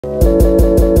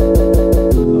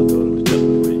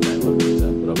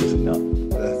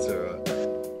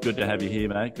to have you here,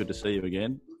 mate. Good to see you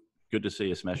again. Good to see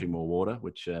you smashing more water,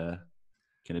 which can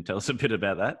you tell us a bit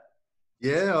about that?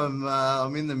 Yeah,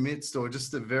 I'm in the midst, or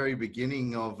just the very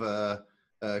beginning of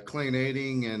clean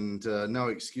eating and no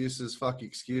excuses, fuck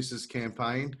excuses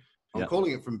campaign. I'm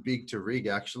calling it from big to rig,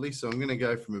 actually. So I'm going to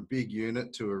go from a big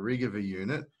unit to a rig of a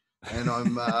unit, and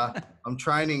I'm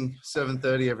training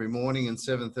 7:30 every morning and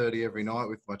 7:30 every night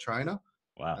with my trainer.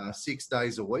 Wow. 6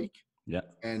 days a week. Yeah.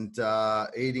 And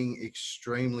eating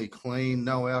extremely clean,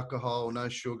 no alcohol, no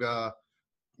sugar,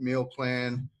 meal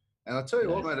plan. And I tell you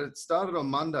what, mate, it started on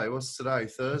Monday. What's today?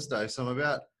 Thursday. So I'm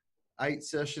about 8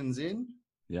 sessions in.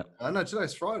 Yeah. No,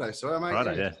 today's Friday. So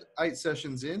I'm 8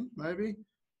 sessions in, maybe,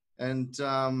 and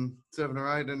 7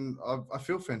 or 8, and I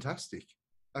feel fantastic.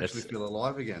 I actually feel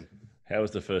alive again. How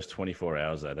was the first 24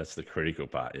 hours, though? That's the critical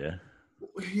part, yeah?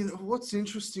 You know, what's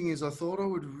interesting is I thought I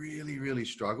would really, really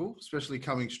struggle, especially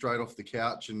coming straight off the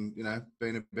couch and, you know,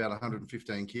 being about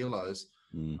 115 kilos.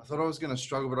 I thought I was going to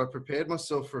struggle, but I prepared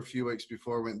myself for a few weeks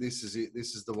before I went, this is it.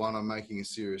 This is the one. I'm making a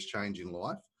serious change in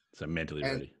life. So mentally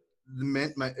ready.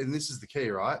 And this is the key,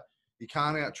 right? You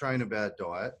can't out-train a bad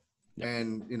diet. Yep.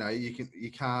 And, you know,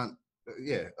 you can't,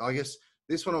 I guess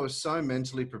this one I was so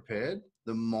mentally prepared.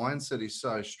 The mindset is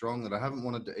so strong that I haven't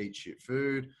wanted to eat shit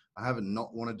food. I haven't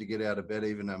not wanted to get out of bed,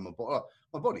 even though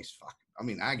my body's fucking, I'm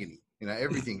in agony. You know,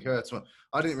 everything hurts.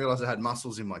 I didn't realize I had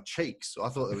muscles in my cheeks. So I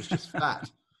thought it was just fat.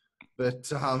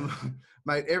 But,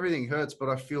 mate, everything hurts, but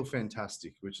I feel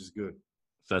fantastic, which is good.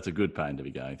 So it's a good pain to be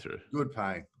going through. Good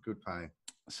pain.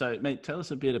 So, mate, tell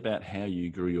us a bit about how you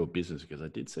grew your business, because I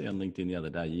did see on LinkedIn the other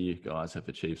day you guys have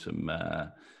achieved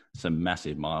some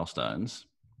massive milestones.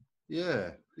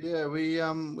 Yeah.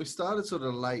 We started sort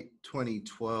of late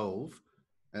 2012,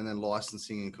 and then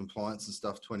licensing and compliance and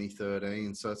stuff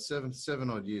 2013. So it's seven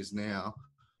odd years now,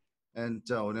 and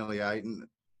nearly 8.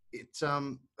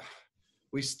 And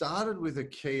we started with a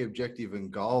key objective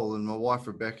and goal. And my wife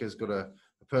Rebecca's got a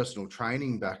personal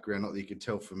training background, not that you could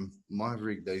tell from my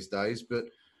rig these days, but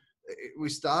we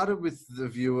started with the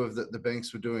view of that the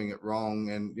banks were doing it wrong.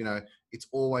 And, you know, it's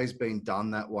always been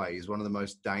done that way is one of the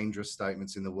most dangerous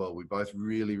statements in the world. We both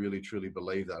really, really, truly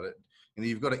believe that. And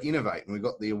you've got to innovate. And we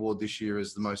got the award this year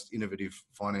as the most innovative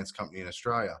finance company in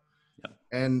Australia. Yep.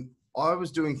 And I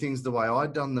was doing things the way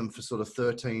I'd done them for sort of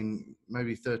 13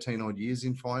 odd years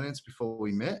in finance before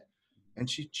we met. And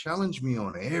she challenged me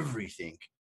on everything.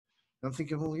 And I'm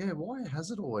thinking, well, yeah, why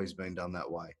has it always been done that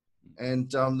way? And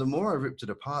the more I ripped it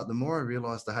apart, the more I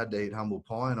realized I had to eat humble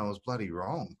pie, and I was bloody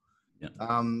wrong. Yep.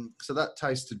 So that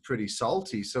tasted pretty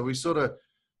salty. So we sort of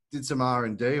did some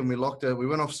R&D, and we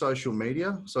went off social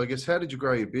media. So I guess, how did you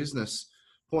grow your business?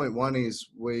 Point one is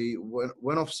we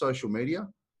went off social media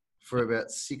for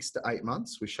about 6 to 8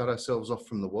 months. We shut ourselves off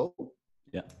from the world.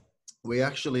 Yeah. We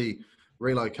actually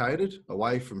relocated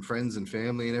away from friends and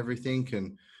family and everything,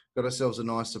 and got ourselves a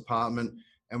nice apartment,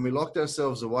 and we locked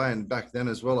ourselves away. And back then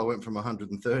as well, I went from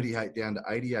 138 down to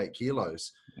 88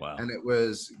 kilos. Wow. And it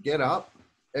was get up,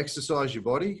 exercise your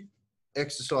body,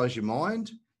 exercise your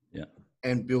mind,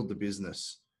 and build the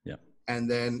business. Yeah. And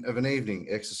then of an evening,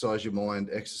 exercise your mind,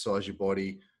 exercise your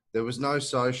body. There was no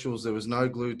socials. There was no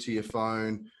glued to your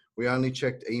phone. We only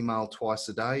checked email twice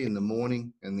a day, in the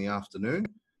morning and the afternoon.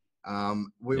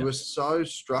 We were so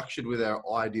structured with our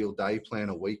ideal day plan,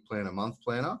 a week plan, a month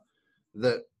planner,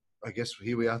 that I guess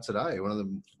here we are today, one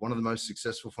of the most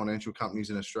successful financial companies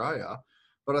in Australia.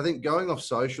 But I think going off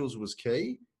socials was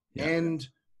key, and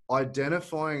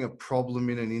identifying a problem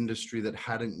in an industry that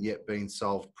hadn't yet been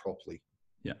solved properly.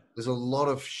 Yeah. There's a lot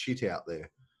of shit out there.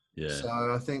 Yeah. So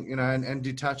I think, you know, and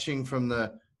detaching from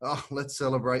let's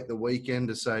celebrate the weekend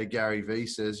to say Gary V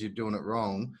says you're doing it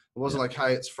wrong. It wasn't like,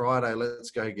 hey, it's Friday,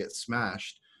 let's go get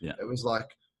smashed. Yeah. It was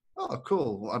like, oh,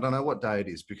 cool. I don't know what day it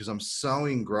is, because I'm so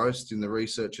engrossed in the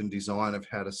research and design of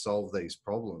how to solve these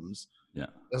problems. Yeah.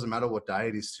 It doesn't matter what day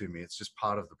it is to me. It's just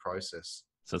part of the process.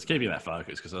 So it's keeping that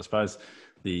focus, because I suppose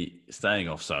the staying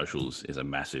off socials is a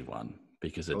massive one,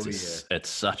 because it's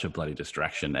such a bloody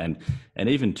distraction. And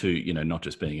even to, you know, not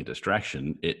just being a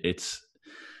distraction, it's,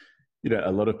 you know,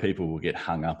 a lot of people will get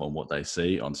hung up on what they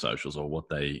see on socials, or what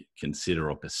they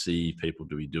consider or perceive people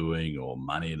to be doing, or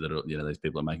money that are, you know, these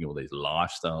people are making, all these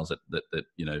lifestyles that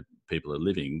you know, people are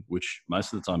living, which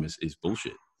most of the time is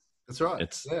bullshit. That's right.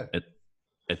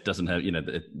 It doesn't have, you know,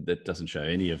 that doesn't show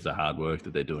any of the hard work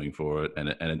that they're doing for it.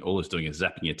 And all it's doing is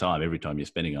zapping your time every time you're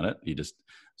spending on it. You're just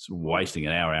wasting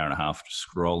an hour and a half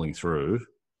scrolling through,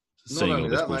 seeing all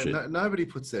this bullshit. Mate, nobody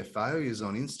puts their failures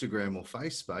on Instagram or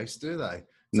FaceSpace, do they?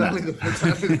 It's only the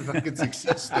fucking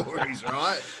success stories,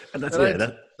 right? And that's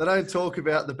They don't talk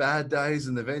about the bad days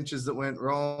and the ventures that went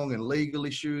wrong and legal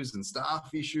issues and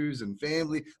staff issues and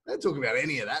family. They don't talk about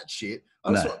any of that shit.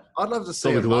 I'd love to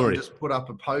see a mum just put up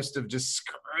a post of just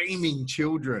screaming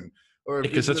children.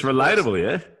 Because it's relatable,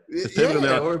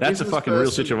 yeah? That's a fucking real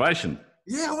situation.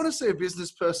 Yeah, I want to see a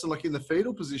business person like in the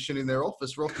fetal position in their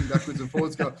office, rocking backwards and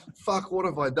forwards, going, "Fuck, what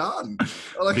have I done?"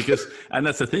 And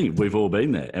that's the thing. We've all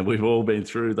been there, and we've all been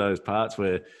through those parts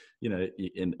where,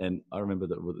 and I remember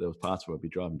that there was parts where I'd be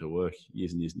driving to work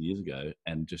years and years and years ago,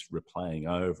 and just replaying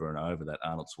over and over that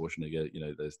Arnold Schwarzenegger,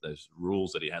 those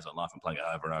rules that he has on life, and playing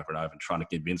it over and over and over, and trying to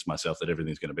convince myself that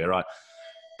everything's going to be all right.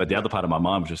 But the other part of my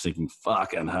mind was just thinking,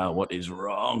 "Fucking hell, what is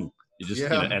wrong?"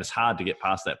 And it's hard to get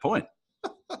past that point.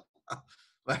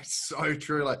 That's so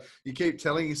true. Like, you keep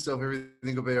telling yourself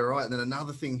everything will be all right, and then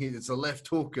another thing here, it's a left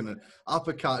hook and an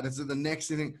uppercut, and it's the next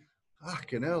thing.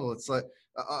 Fucking hell! It's like,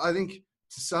 I think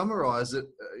to summarize it,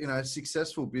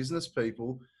 successful business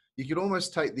people, you could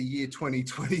almost take the year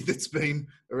 2020 that's been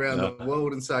around the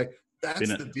world and say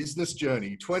that's the business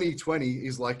journey. 2020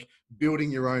 is like building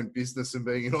your own business and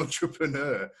being an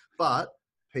entrepreneur, but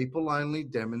people only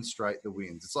demonstrate the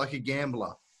wins. It's like a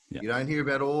gambler. Yeah. You don't hear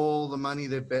about all the money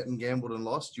they've bet and gambled and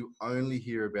lost. You only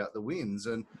hear about the wins.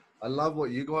 And I love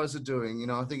what you guys are doing.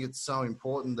 I think it's so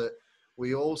important that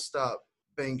we all start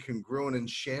being congruent and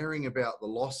sharing about the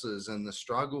losses and the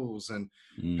struggles. And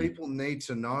people need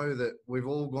to know that we've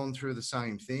all gone through the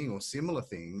same thing or similar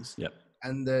things,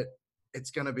 and that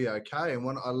it's going to be okay.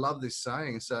 And I love this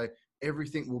saying, say,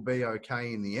 everything will be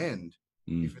okay in the end.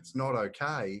 If it's not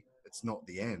okay, it's not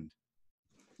the end.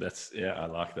 I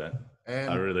like that. And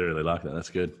I really, really like that. That's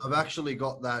good. I've actually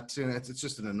got that, and it's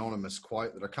just an anonymous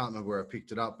quote that I can't remember where I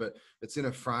picked it up, but it's in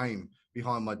a frame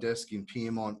behind my desk in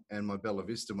Piermont and my Bella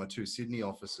Vista, my two Sydney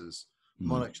offices.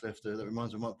 Might actually have to, that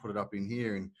reminds me, I might put it up in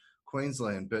here in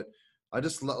Queensland. But I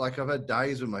just, like, I've had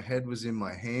days when my head was in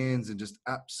my hands and just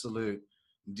absolute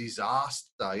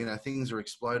disaster. Things are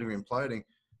exploding and imploding.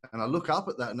 And I look up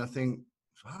at that and I think,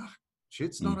 fuck,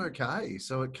 shit's not okay.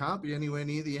 So it can't be anywhere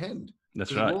near the end.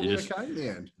 That's right. Okay in the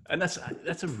end. And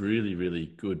that's a really, really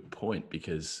good point,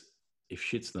 because if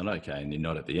shit's not okay and you're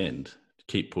not at the end,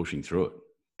 keep pushing through it,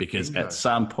 because at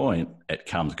some point it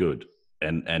comes good,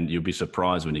 and you'll be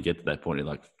surprised when you get to that point. You're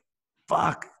like,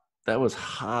 fuck, that was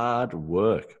hard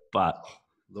work, but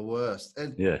the worst.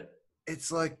 And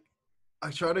it's like, I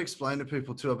try to explain to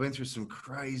people too, I've been through some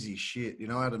crazy shit.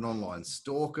 I had an online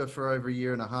stalker for over a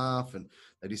year and a half, and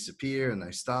they disappear and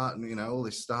they start and, all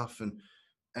this stuff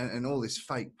and all this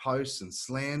fake posts and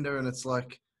slander. And it's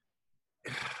like,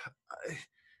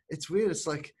 it's weird. It's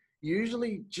like,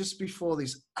 usually just before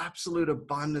this absolute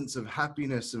abundance of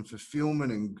happiness and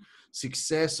fulfillment and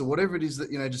success or whatever it is that,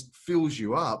 just fills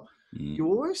you up, you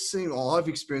always seem, I've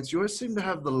experienced, you always seem to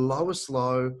have the lowest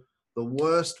low, the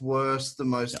worst, the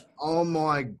most, oh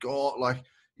my God, like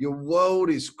your world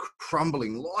is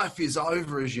crumbling. Life is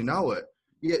over as you know it.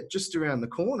 Yet just around the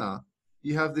corner,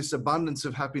 you have this abundance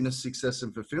of happiness, success,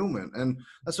 and fulfillment. And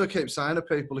that's what I keep saying to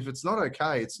people. If it's not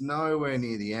okay, it's nowhere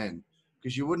near the end,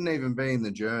 because you wouldn't even be in the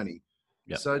journey.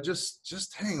 Yep. So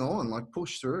just hang on, like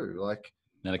push through. Like,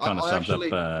 and it kind of sums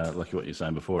up, like what you're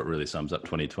saying before, it really sums up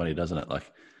 2020, doesn't it?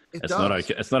 Like, it's not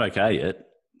okay. It's not okay yet,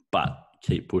 but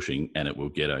keep pushing and it will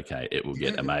get okay. It will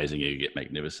get amazing. It will get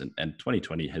magnificent. And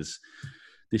 2020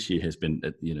 this year has been,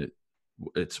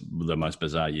 it's the most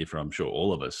bizarre year for, I'm sure,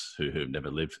 all of us who've never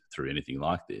lived through anything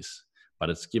like this. But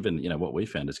it's given, what we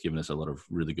found, it's given us a lot of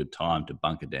really good time to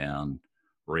bunker down,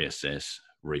 reassess,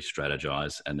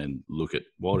 re-strategize, and then look at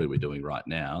what are we doing right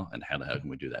now and how can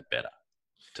we do that better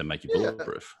to make it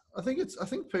bulletproof. I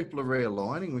think people are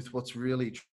realigning with what's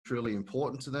really, truly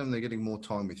important to them. They're getting more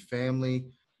time with family.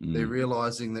 They're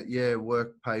realizing that,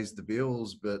 work pays the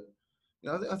bills, but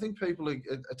I think people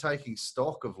are taking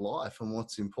stock of life and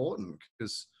what's important,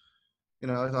 because,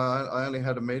 I only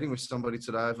had a meeting with somebody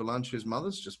today over lunch whose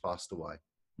mother's just passed away.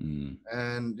 And,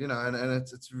 and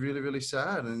it's really, really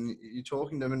sad. And you're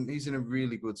talking to him and he's in a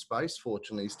really good space.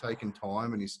 Fortunately, he's taken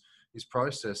time and he's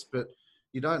processed, but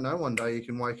you don't know, one day you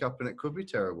can wake up and it could be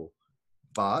terrible,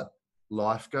 but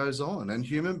life goes on, and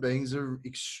human beings are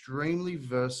extremely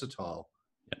versatile.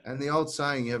 And the old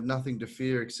saying, you have nothing to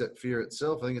fear except fear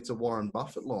itself. I think it's a Warren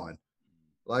Buffett line.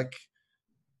 Like,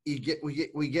 we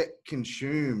get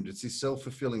consumed. It's this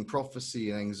self-fulfilling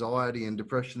prophecy and anxiety and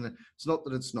depression. It's not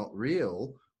that it's not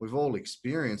real. We've all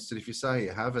experienced it. If you say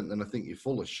you haven't, then I think you're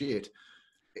full of shit.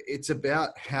 It's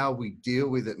about how we deal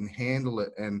with it and handle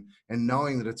it, and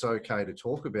knowing that it's okay to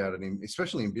talk about it,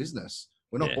 especially in business.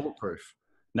 We're not bulletproof.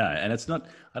 No, and it's not,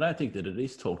 I don't think that it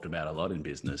is talked about a lot in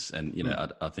business. And,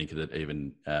 I think that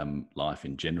even life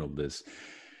in general,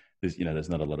 there's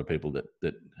not a lot of people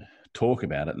that talk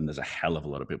about it, and there's a hell of a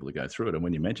lot of people that go through it. And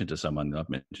when you mention to someone, I've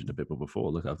mentioned to people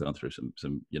before, look, I've gone through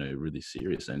some really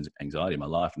serious anxiety in my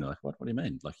life, and they're like, what do you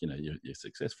mean? Like, you're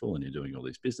successful and you're doing all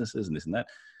these businesses and this and that.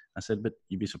 I said, but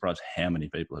you'd be surprised how many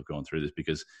people have gone through this,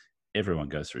 because everyone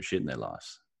goes through shit in their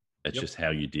lives. It's just how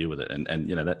you deal with it. And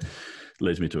that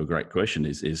leads me to a great question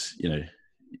is,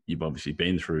 you've obviously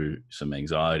been through some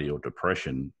anxiety or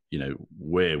depression.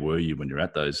 Where were you when you're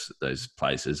at those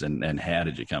places, and how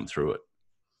did you come through it?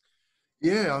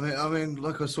 Yeah, I mean,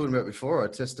 like I was talking about before, I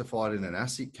testified in an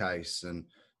ASIC case, and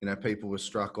people were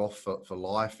struck off for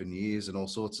life and years and all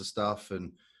sorts of stuff,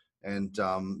 and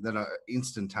then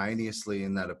instantaneously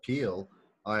in that appeal,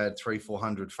 I had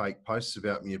 300-400 fake posts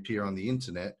about me appear on the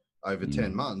internet over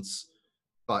 10 months,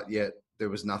 but yet there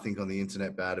was nothing on the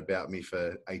internet bad about me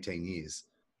for 18 years.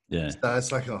 Yeah. So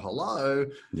it's like, hello.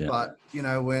 Yeah. But,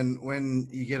 when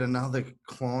you get another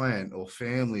client or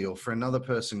family or for another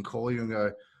person call you and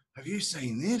go, have you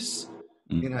seen this?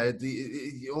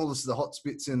 All this, the hot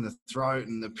spits in the throat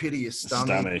and the pit of your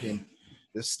stomach. And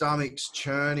the stomach's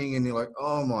churning, and you're like,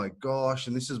 oh my gosh,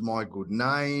 and this is my good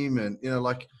name. And,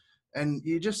 and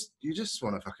you just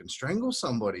want to fucking strangle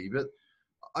somebody. But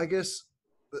I guess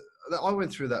I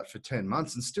went through that for 10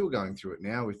 months and still going through it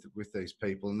now with these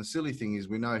people. And the silly thing is,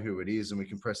 we know who it is and we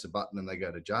can press a button and they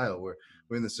go to jail.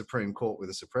 We're in the Supreme Court with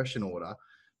a suppression order.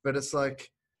 But it's like,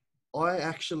 I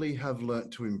actually have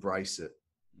learnt to embrace it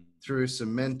through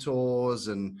some mentors,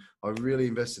 and I really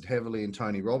invested heavily in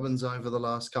Tony Robbins over the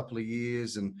last couple of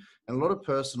years, and a lot of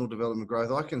personal development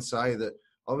growth. I can say that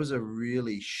I was a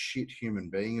really shit human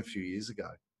being a few years ago,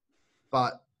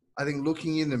 but I think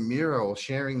looking in the mirror or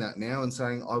sharing that now and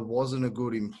saying I wasn't a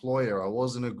good employer, I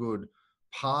wasn't a good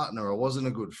partner, I wasn't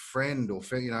a good friend, or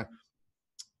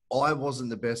I wasn't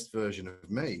the best version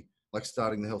of me, like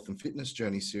starting the health and fitness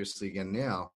journey seriously again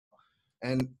now.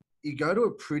 And you go to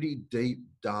a pretty deep,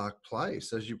 dark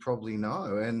place, as you probably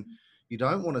know, and you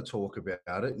don't want to talk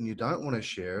about it and you don't want to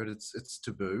share it. It's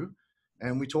taboo.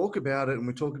 And we talk about it, and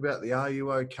we talk about the, are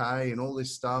you okay, and all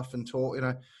this stuff, and talk,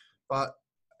 but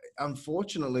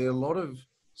unfortunately, a lot of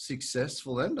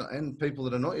successful and people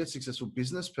that are not yet successful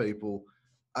business people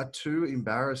are too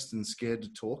embarrassed and scared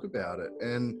to talk about it.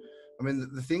 And I mean,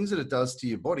 the things that it does to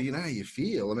your body, how you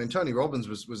feel. I mean, Tony Robbins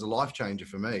was a life changer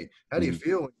for me. How do you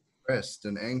feel when you're stressed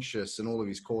and anxious, and all of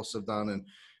his course I've done?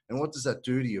 And what does that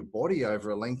do to your body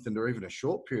over a lengthened or even a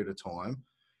short period of time?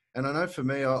 And I know for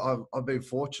me, I've been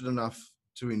fortunate enough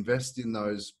to invest in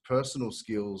those personal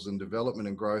skills and development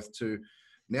and growth to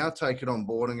now take it on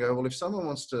board and go, well, if someone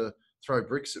wants to throw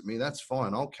bricks at me, that's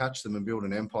fine. I'll catch them and build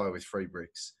an empire with free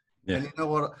bricks. Yeah. And you know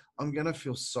what? I'm going to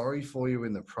feel sorry for you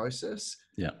in the process.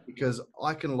 Yeah. Because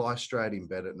I can lie straight in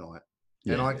bed at night.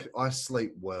 Yeah. And I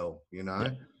sleep well, Yeah.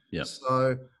 Yeah.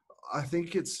 So I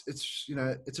think it's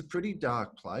a pretty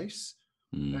dark place.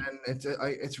 And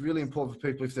it's really important for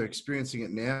people, if they're experiencing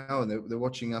it now and they're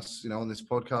watching us, on this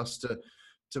podcast,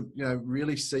 to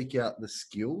really seek out the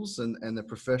skills and the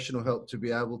professional help to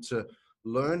be able to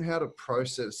learn how to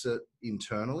process it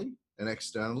internally and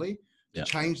externally, to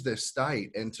change their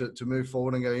state and to move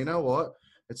forward and go, you know what,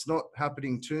 it's not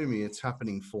happening to me, it's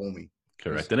happening for me.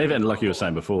 Correct. And even like you were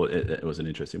saying before, it was an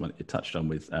interesting one. It touched on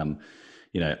with,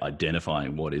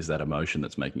 identifying what is that emotion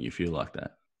that's making you feel like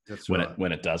that. That's when right.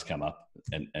 When it does come up,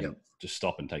 and just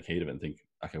stop and take heed of it and think,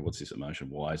 okay, what's this emotion?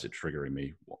 Why is it triggering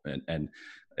me? And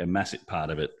a massive part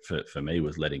of it for me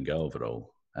was letting go of it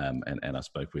all. And I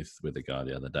spoke with a guy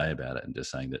the other day about it, and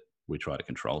just saying that we try to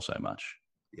control so much.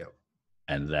 Yeah.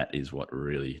 And that is what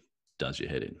really does your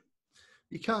head in.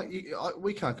 We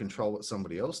can't control what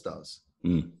somebody else does.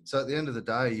 Mm. So at the end of the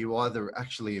day, you either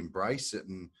actually embrace it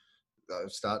and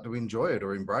start to enjoy it,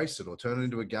 or embrace it, or turn it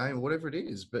into a game, or whatever it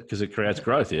is. But because it creates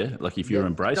growth, like if you're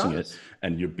embracing it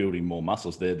and you're building more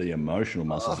muscles, they're the emotional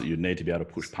muscles that you need to be able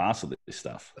to push past this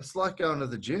stuff. It's like going to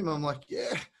the gym. I'm like,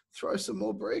 throw some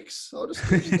more bricks. I'll just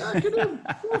keep stacking them.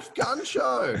 Gun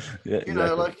show. Yeah,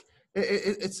 exactly.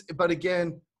 It's. But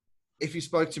again, if you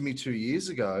spoke to me 2 years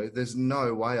ago, there's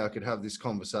no way I could have this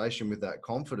conversation with that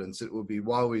confidence. It would be,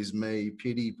 woe is me,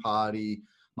 pity party.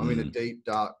 I'm in a deep,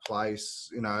 dark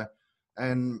place,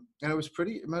 And it was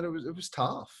it was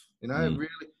tough,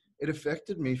 it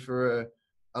affected me for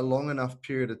a long enough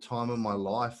period of time in my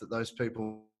life that those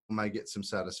people may get some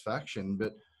satisfaction,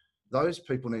 but those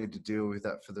people need to deal with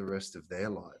that for the rest of their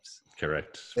lives.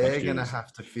 Correct. They're going to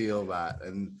have to feel that.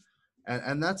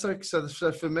 And that's like,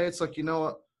 so for me, it's like,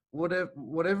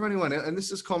 whatever anyone, and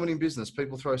this is common in business,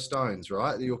 people throw stones,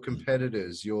 right? Your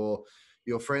competitors, your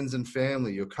your friends and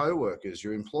family, your co-workers,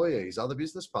 your employees, other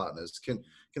business partners can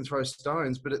throw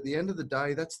stones. But at the end of the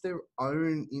day, that's their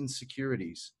own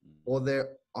insecurities or their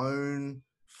own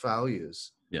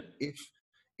failures. Yeah.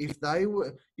 If they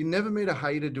were, you never meet a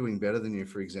hater doing better than you,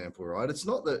 for example, right? It's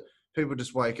not that people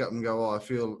just wake up and go, oh, I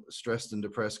feel stressed and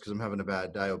depressed because I'm having a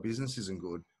bad day or business isn't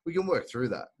good. We can work through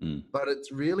that. But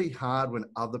it's really hard when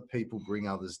other people bring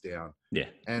others down. Yeah.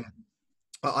 And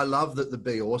I love that the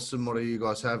Be Awesome motto you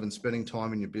guys have and spending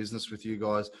time in your business with you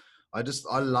guys.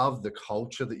 I love the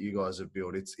culture that you guys have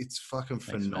built. It's fucking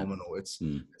phenomenal. It's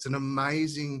an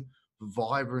amazing,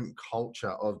 vibrant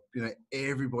culture of, you know,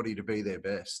 everybody to be their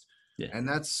best. Yeah. And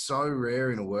that's so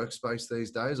rare in a workspace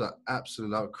these days. I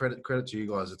absolutely love it. Credit to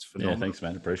you guys. It's phenomenal. Yeah, thanks,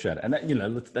 man. Appreciate it. And that, you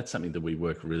know, that's something that we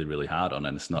work really, really hard on.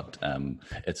 And it's not,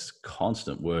 it's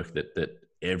constant work that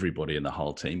everybody in the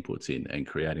whole team puts in, and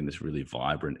creating this really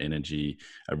vibrant energy,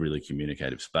 a really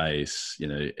communicative space, you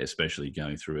know, especially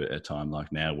going through a time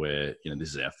like now where, you know,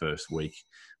 this is our first week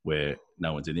where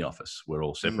no one's in the office. We're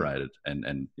all separated.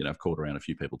 And, you know, I've called around a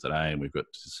few people today, and we've got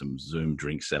some Zoom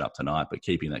drinks set up tonight, but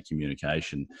keeping that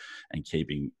communication and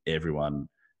keeping everyone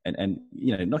and,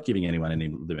 you know, not giving anyone any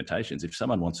limitations. If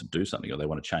someone wants to do something or they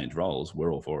want to change roles,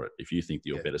 we're all for it. If you think that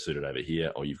you're better suited over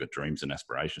here, or you've got dreams and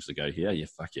aspirations to go here, yeah,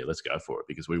 fuck yeah, let's go for it,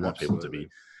 because we want people to be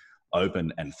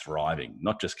open and thriving,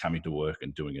 not just coming to work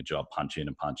and doing a job, punch in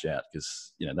and punch out,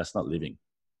 because, you know, that's not living.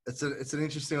 It's an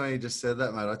interesting way you just said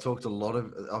that, mate. I've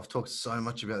talked so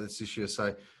much about this issue.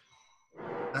 So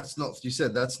you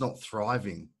said that's not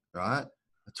thriving, right?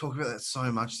 I talk about that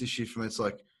so much this year. For me, it's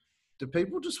like, do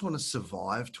people just want to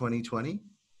survive 2020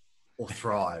 or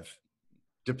thrive?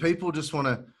 Do people just want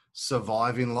to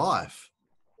survive in life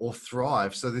or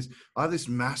thrive? So I have this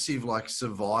massive like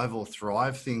survive or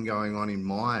thrive thing going on in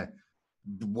my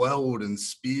world and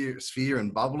sphere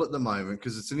and bubble at the moment,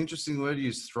 because it's an interesting word to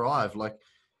use, thrive. Like,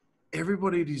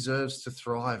 everybody deserves to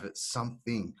thrive at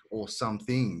something or some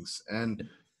things. And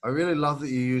I really love that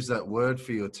you use that word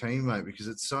for your teammate, because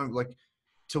it's so like,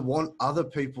 to want other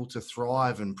people to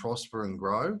thrive and prosper and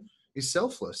grow is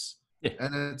selfless. Yeah.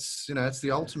 And it's, you know, it's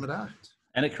the ultimate act.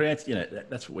 And it creates, you know,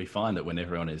 that's what we find, that when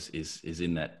everyone is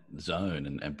in that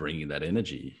zone and bringing that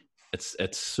energy,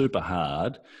 it's super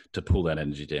hard to pull that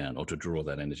energy down or to draw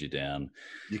that energy down.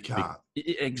 You can't.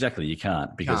 Exactly. You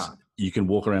can't, because you can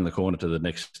walk around the corner to the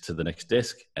next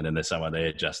desk, and then there's someone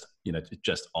there just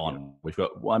on. We've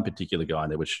got one particular guy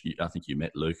there, which I think you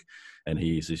met, Luke, and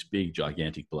he's this big,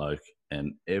 gigantic bloke.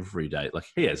 And every day, like,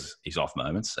 he has his off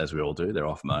moments, as we all do. They're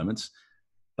off moments.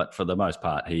 But for the most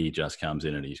part, he just comes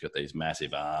in and he's got these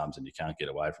massive arms and you can't get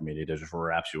away from it. He just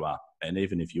wraps you up. And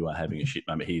even if you are having a shit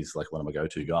moment, he's like one of my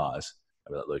go-to guys.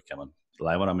 I'll be like, Luke, come on,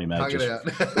 lay one on me, mate.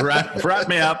 Just wrap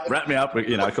me up.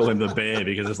 You know, I call him the bear,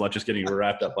 because it's like just getting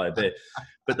wrapped up by a bear.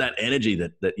 But that energy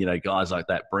that you know, guys like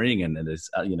that bring, and there's,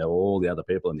 you know, all the other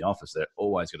people in the office, they're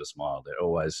always got a smile. They're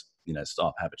always, you know,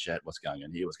 stop, have a chat. What's going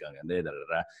on here? What's going on there?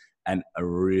 And a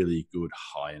really good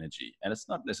high energy. And it's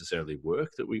not necessarily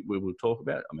work that we will talk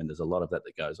about. I mean, there's a lot of that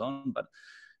goes on, but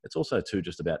it's also too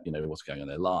just about, you know, what's going on in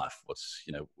their life, what's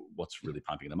really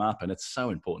pumping them up. And it's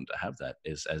so important to have that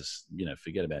as you know,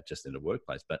 forget about just in the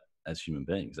workplace, but as human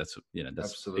beings, that's, you know,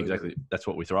 that's Absolutely. Exactly, that's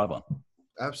what we thrive on.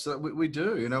 Absolutely. We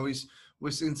do. You know, we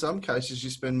in some cases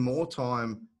you spend more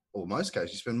time, or most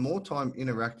cases you spend more time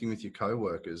interacting with your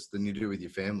coworkers than you do with your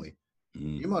family.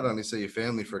 You might only see your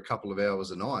family for a couple of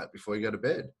hours a night before you go to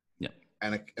bed. Yeah.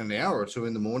 And an hour or two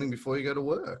in the morning before you go to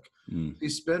work. You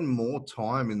spend more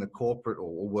time in the corporate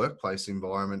or workplace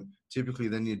environment typically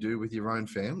than you do with your own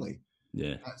family.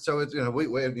 Yeah. So it's, you know,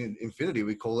 we're in Infinity,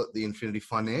 we call it the Infinity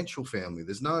financial family.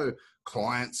 There's no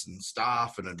clients and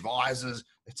staff and advisors.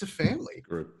 It's a family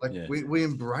group. Like we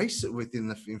embrace it within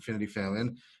the Infinity family.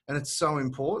 And it's so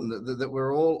important that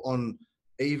we're all on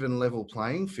even level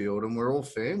playing field, and we're all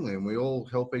family, and we all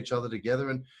help each other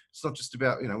together. And it's not just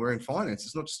about, you know, we're in finance.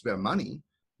 It's not just about money.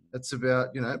 It's about,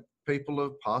 you know, people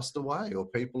have passed away, or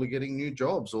people are getting new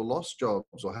jobs or lost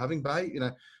jobs or having you know,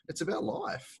 it's about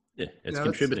life. Yeah. It's, you know,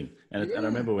 contributing. And I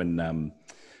remember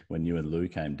when you and Lou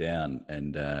came down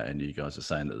and you guys are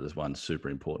saying that there's one super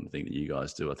important thing that you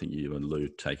guys do. I think you and Lou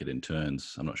take it in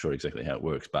turns. I'm not sure exactly how it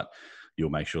works, but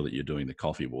you'll make sure that you're doing the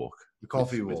coffee walk. The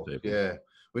coffee walk. Yeah.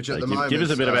 Which at the moment, give us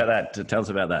a bit about that. Tell us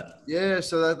about that. Yeah,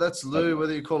 so that's Lou.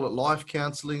 Whether you call it life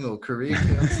counselling or career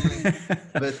counselling,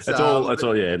 but it's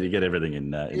all. Yeah, you get everything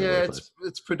in. Yeah,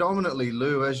 it's predominantly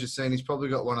Lou. As you've seen, he's probably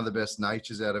got one of the best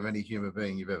natures out of any human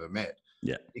being you've ever met.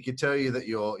 Yeah, he could tell you that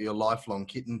your lifelong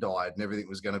kitten died and everything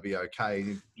was going to be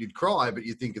okay. You'd cry, but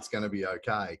you think it's going to be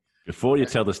okay. Before you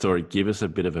tell the story, give us a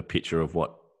bit of a picture of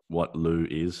what what Lou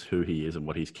is, who he is, and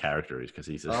what his character is, because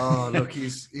he's look,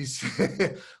 he's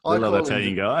I little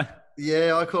Italian guy.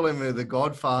 Yeah, I call him the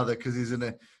Godfather because he's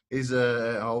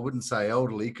I wouldn't say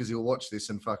elderly because he'll watch this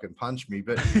and fucking punch me,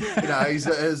 but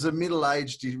he's a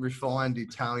middle-aged, refined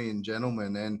Italian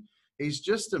gentleman, and he's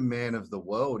just a man of the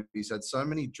world. He's had so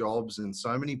many jobs and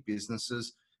so many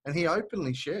businesses, and he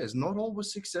openly shares not all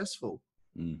was successful.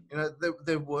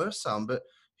 There were some, but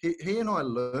he and I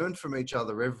learned from each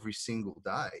other every single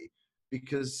day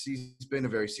because he's been a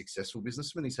very successful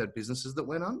businessman. He's had businesses that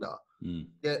went under.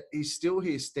 Yet he's still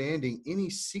here standing in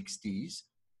his 60s,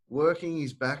 working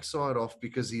his backside off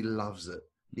because he loves it.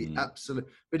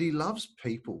 But he loves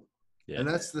people. Yeah. And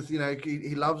that's the,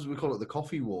 he loves, we call it the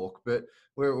coffee walk, but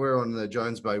we're on the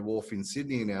Jones Bay Wharf in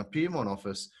Sydney in our Pyrmont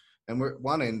office, and we're at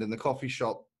one end, and the coffee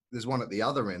shop, there's one at the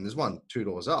other end. There's one 2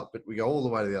 doors up, but we go all the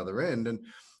way to the other end. And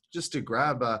just to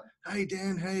grab hey,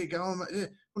 Dan, how you going? Yeah,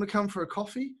 want to come for a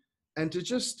coffee? And to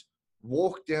just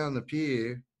walk down the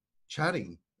pier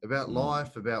chatting about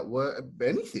life, about work,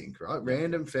 anything, right?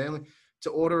 Random family, to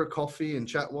order a coffee and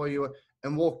chat while you are,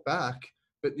 and walk back.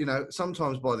 But,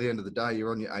 sometimes by the end of the day,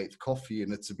 you're on your 8th coffee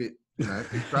and it's a bit, a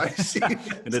bit crazy.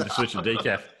 And then to switch to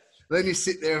decaf. Then you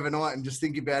sit there overnight and just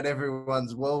think about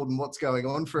everyone's world and what's going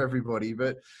on for everybody.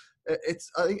 But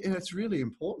I think it's really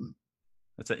important.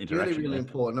 That's that interaction. Really, really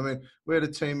important. I mean, we had a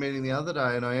team meeting the other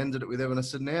day and I ended it with everyone. I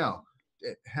said, now,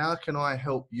 how can I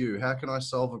help you? How can I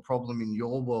solve a problem in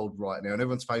your world right now? And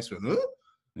everyone's face went, huh?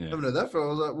 Yeah. I haven't heard that for. I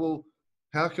was like, well,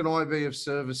 how can I be of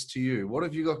service to you? What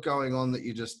have you got going on that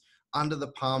you're just under the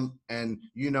pump and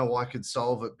I could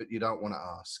solve it, but you don't want to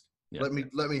ask? Yeah.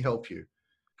 Let me help you.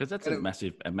 Because that's a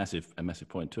massive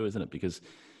point too, isn't it? Because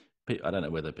I don't know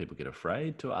whether people get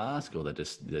afraid to ask or they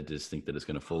just think that it's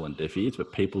going to fall on deaf ears,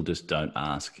 but people just don't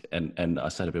ask. And I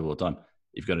say to people all the time,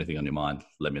 if you've got anything on your mind,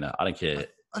 let me know. I don't care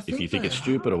if you think it's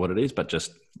stupid or what it is, but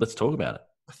just let's talk about it.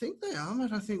 I think they are,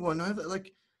 mate. I think that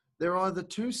they're either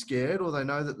too scared or they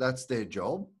know that that's their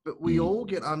job, but we all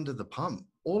get under the pump,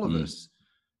 all of us.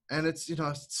 And it's,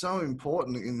 it's so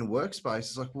important in the workspace.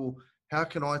 It's like, well, how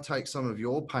can I take some of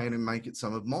your pain and make it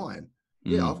some of mine?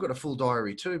 Yeah, I've got a full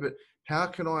diary too, but how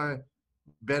can I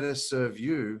better serve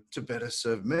you to better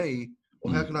serve me?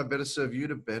 Or how can I better serve you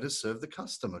to better serve the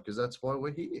customer? Because that's why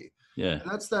we're here. Yeah. And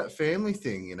that's that family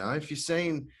thing, If you've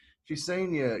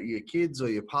seen your kids or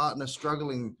your partner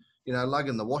struggling,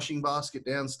 lugging the washing basket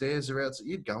downstairs or outside,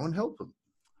 you'd go and help them.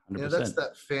 That's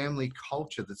that family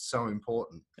culture that's so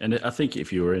important. And I think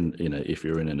if you're in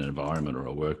an environment or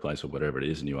a workplace or whatever it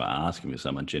is, and you are asking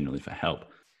someone genuinely for help,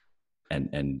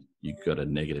 and you got a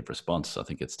negative response, I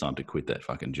think it's time to quit that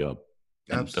fucking job.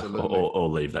 Absolutely. Or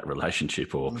leave that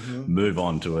relationship or move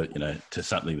on to to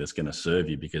something that's going to serve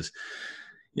you, because,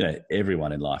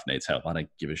 everyone in life needs help. I don't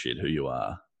give a shit who you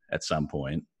are. At some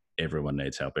point, everyone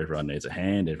needs help. Everyone needs a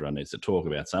hand. Everyone needs to talk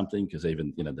about something, because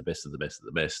even, the best of the best of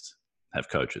the best have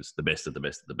coaches. The best of the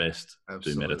best of the best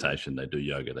do meditation. They do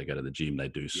yoga. They go to the gym. They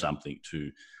do something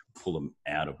to pull them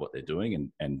out of what they're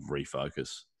doing and refocus.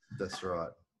 That's right.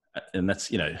 And that's,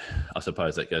 I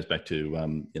suppose that goes back to,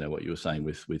 what you were saying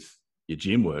with your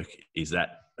gym work. Is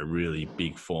that a really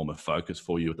big form of focus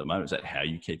for you at the moment? Is that how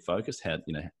you keep focused? How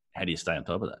do you stay on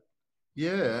top of that?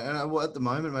 Yeah. And at the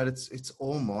moment, mate, it's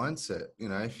all mindset.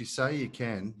 If you say you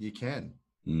can, you can.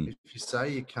 If you say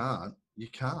you can't, you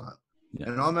can't. Yeah.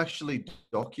 And I'm actually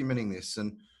documenting this,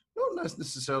 and not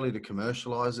necessarily to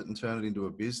commercialize it and turn it into a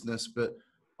business, but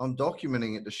I'm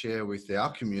documenting it to share with our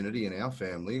community and our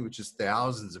family, which is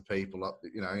thousands of people up,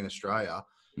 in Australia,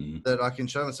 that I can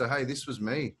show them and say, hey, this was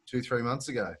me 2-3 months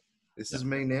ago. This is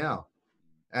me now.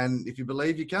 And if you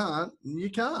believe you can't, you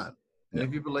can't. And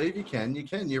if you believe you can, you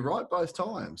can. You're right both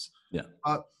times. Yeah.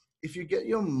 If you get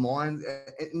your mind,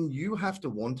 and you have to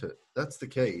want it, that's the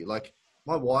key. Like,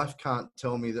 my wife can't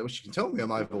tell me that. Well, she can tell me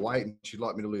I'm overweight and she'd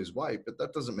like me to lose weight, but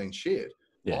that doesn't mean shit.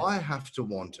 Yeah. I have to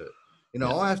want it.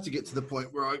 I have to get to the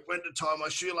point where I went to tie my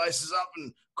shoelaces up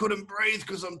and couldn't breathe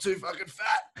because I'm too fucking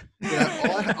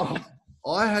fat.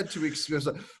 I had to experience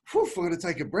like, we're going to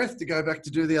take a breath to go back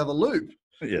to do the other loop.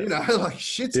 Yeah. Like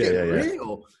shit's getting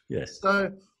real. Yes.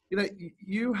 So,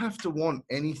 you have to want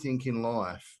anything in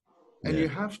life, and you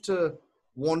have to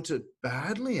want it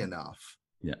badly enough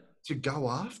to go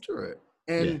after it.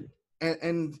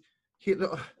 And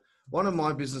one of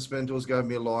my business mentors gave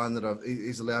me a line that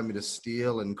he's allowed me to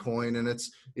steal and coin. And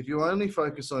it's, if you only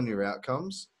focus on your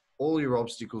outcomes, all your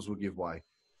obstacles will give way.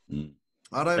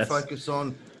 I don't focus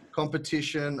on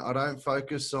competition. I don't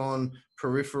focus on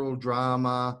peripheral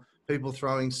drama, people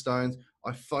throwing stones.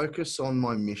 I focus on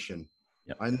my mission.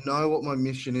 Yep. I know what my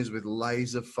mission is with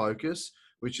laser focus,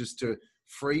 which is to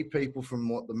free people from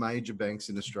what the major banks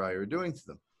in Australia are doing to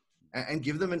them, and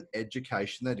give them an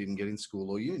education they didn't get in school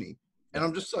or uni. And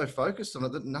I'm just so focused on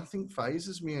it that nothing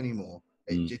phases me anymore.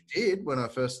 It did when I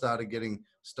first started getting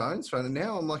stones thrown, and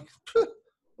now I'm like,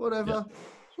 whatever.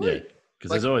 Yeah,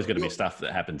 because there's always going to be stuff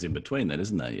that happens in between that,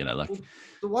 isn't there? You know, like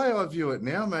the way I view it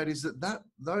now, mate, is that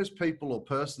those people or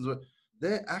persons,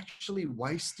 they're actually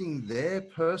wasting their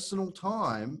personal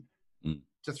time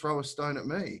to throw a stone at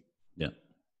me. Yeah.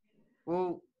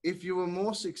 Well, if you were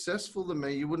more successful than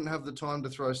me, you wouldn't have the time to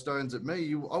throw stones at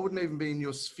me. I wouldn't even be in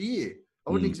your sphere. I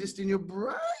wouldn't exist in your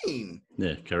brain.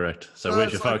 Yeah, correct. So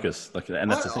where's your focus? And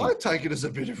that's the thing. I take it as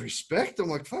a bit of respect. I'm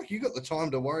like, fuck, you got the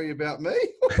time to worry about me?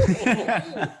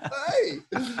 Hey,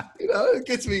 it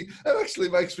gets me. It actually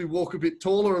makes me walk a bit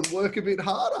taller and work a bit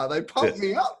harder. They pump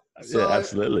me up. So, yeah,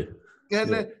 absolutely.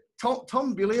 And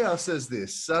Tom Billier says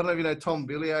this. I don't know if you know Tom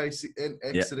Billier,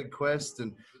 Exeter Quest,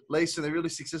 and Lisa, and they're really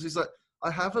successful. He's like, I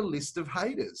have a list of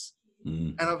haters,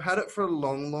 and I've had it for a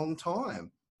long, long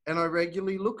time. And I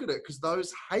regularly look at it because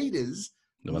those haters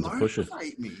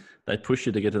motivate me. They push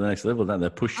you to get to the next level, don't they?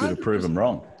 They push you to prove them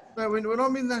wrong. No, when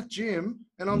I'm in that gym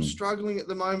and I'm struggling at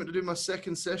the moment to do my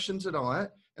second session tonight,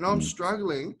 and I'm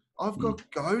struggling, I've got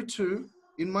go-to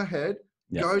in my head,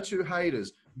 go-to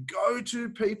haters, go-to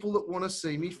people that want to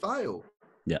see me fail.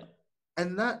 Yeah.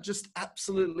 And that just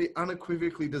absolutely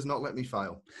unequivocally does not let me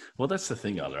fail. Well, that's the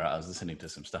thing, Oliver. I was listening to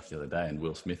some stuff the other day, and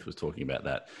Will Smith was talking about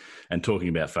that and talking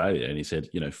about failure. And he said,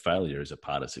 failure is a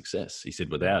part of success. He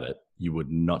said, without it, you would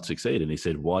not succeed. And he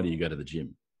said, why do you go to the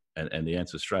gym? And the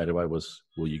answer straight away was,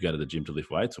 well, you go to the gym to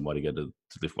lift weights. And why do you go to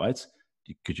lift weights?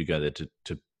 Could you go there to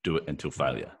do it until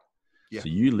failure? Yeah. So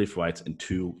you lift weights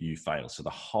until you fail. So the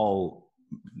whole,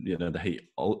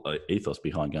 the ethos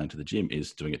behind going to the gym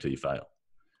is doing it till you fail.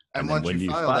 And once you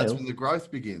fail, that's when the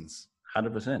growth begins.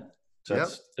 100%. So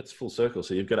it's full circle.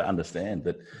 So you've got to understand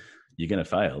that you're going to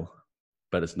fail,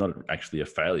 but it's not actually a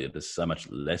failure. There's so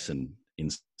much lesson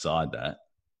inside that,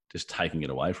 just taking it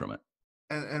away from it.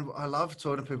 And I love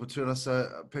talking to people too. And I say,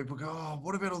 people go, oh,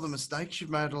 what about all the mistakes you've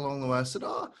made along the way? I said,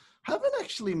 I haven't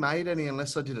actually made any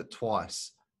unless I did it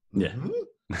twice. Yeah.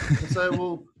 So,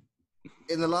 well,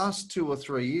 in the last 2 or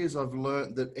 3 years, I've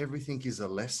learned that everything is a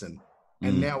lesson.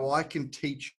 And now I can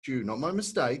teach you, not my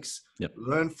mistakes,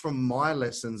 learn from my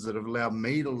lessons that have allowed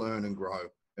me to learn and grow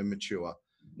and mature.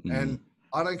 And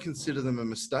I don't consider them a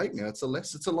mistake now. It's a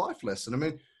lesson. It's a life lesson. I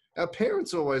mean, our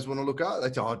parents always want to look out.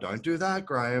 They say, oh, don't do that,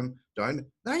 Graeme. Don't.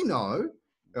 They know,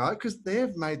 right? Because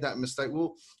they've made that mistake.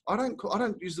 Well, I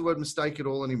don't use the word mistake at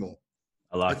all anymore.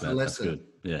 I like that. That's good.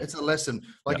 Yeah. It's a lesson.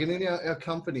 Like in our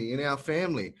company, in our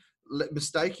family,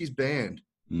 mistake is banned.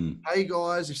 Hey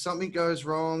guys, if something goes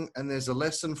wrong and there's a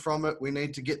lesson from it, we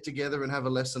need to get together and have a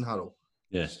lesson huddle.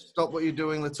 Yes. Stop what you're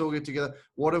doing. Let's all get together.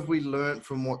 What have we learned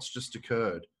from what's just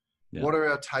occurred? Yeah. What are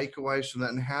our takeaways from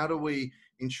that? And how do we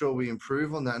ensure we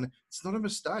improve on that? And it's not a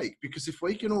mistake, because if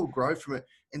we can all grow from it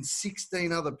and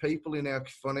 16 other people in our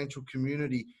financial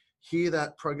community hear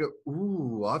that program,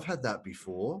 ooh, I've had that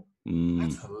before.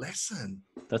 That's a lesson.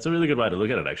 That's a really good way to look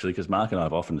at it, actually, because Mark and I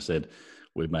have often said,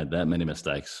 we've made that many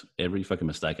mistakes, every fucking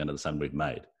mistake under the sun we've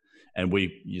made. And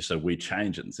so we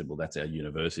changed it and said, well, that's our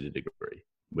university degree.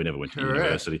 We never went to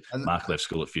university. And Mark left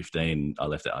school at 15. I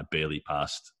left it. I barely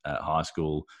passed high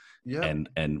school. Yeah.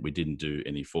 And we didn't do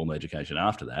any formal education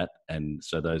after that. And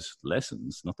so those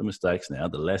lessons, not the mistakes now,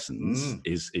 the lessons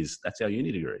is that's our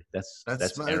uni degree. That's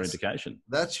our education.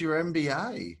 That's your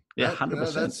MBA. Yeah,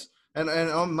 100%. And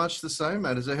I'm much the same,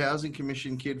 mate, as a housing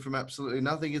commission kid from absolutely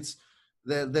nothing. It's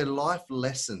their life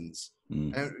lessons.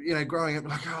 And, growing up,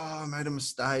 like, oh, I made a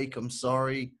mistake, I'm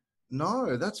sorry.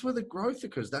 No, that's where the growth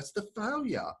occurs. That's the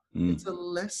failure. It's a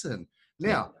lesson.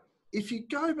 Now, if you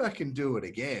go back and do it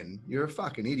again, you're a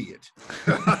fucking idiot.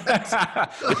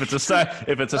 if it's the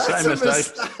same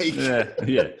mistake.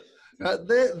 Yeah.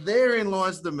 Therein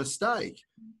lies the mistake.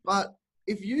 But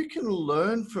if you can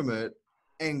learn from it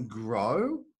and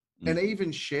grow and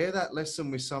even share that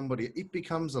lesson with somebody, it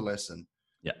becomes a lesson.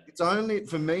 Yeah. It's only,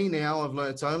 for me now, I've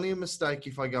learned it's only a mistake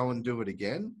if I go and do it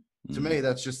again. To me,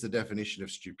 that's just the definition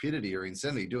of stupidity or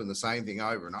insanity, doing the same thing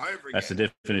over and over again. That's the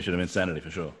definition of insanity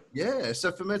for sure. Yeah.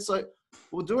 So for me, it's like,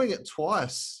 well, doing it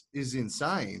twice is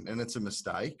insane and it's a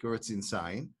mistake or it's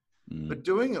insane. But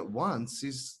doing it once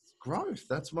is growth.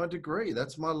 That's my degree.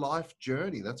 That's my life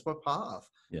journey. That's my path.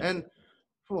 Yeah. And,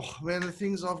 the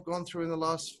things I've gone through in the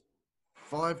last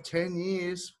 5-10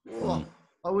 years,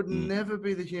 I would never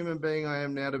be the human being I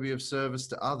am now to be of service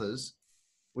to others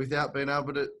without being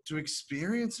able to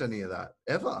experience any of that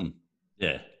ever.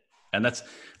 Yeah. And that's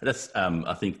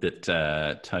I think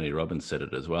that Tony Robbins said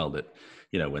it as well, that,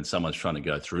 when someone's trying to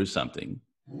go through something,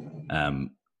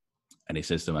 And he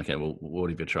says to them, okay, well, what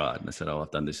have you tried? And I said, oh,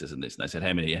 I've done this, this, and this. And they said,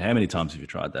 how many times have you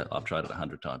tried that? I've tried it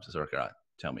 100 times. I said, okay, right,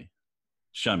 tell me.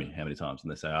 Show me how many times.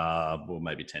 And they say, well,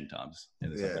 maybe 10 times.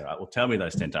 And it's like, all right, well, tell me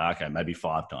those 10 times. Okay, maybe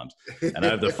 5 times. And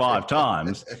over the 5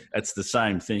 times, it's the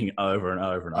same thing over and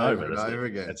over and over. And over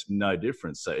again. It's no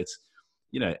difference. So it's,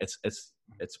 you know,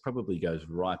 it's probably goes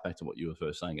right back to what you were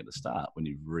first saying at the start, when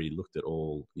you re-looked at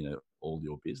all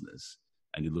your business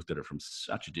and you looked at it from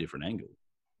such a different angle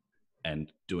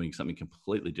and doing something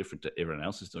completely different to everyone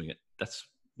else is doing it.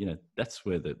 That's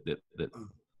where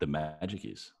the magic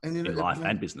is in life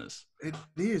and business. It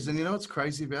is. And you know what's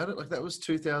crazy about it? Like, that was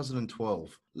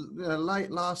 2012,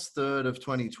 late last third of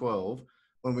 2012,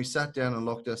 when we sat down and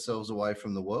locked ourselves away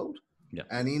from the world. Yeah.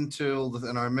 And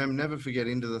and I remember, never forget,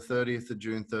 into the 30th of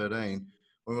June 13,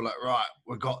 we were like, right,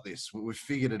 we got this. We've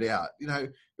figured it out. You know,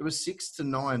 it was 6 to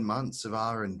 9 months of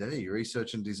R&D,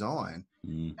 research and design.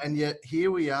 And yet here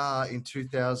we are in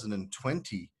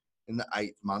 2020 in the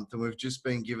 8th month, and we've just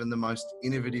been given the most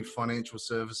innovative financial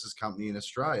services company in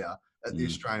Australia at the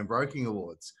Australian Broking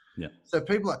Awards. Yeah. So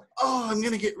people are like, oh, I'm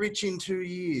going to get rich in 2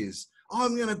 years. Oh,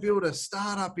 I'm going to build a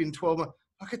startup in 12 months.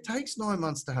 Like, it takes 9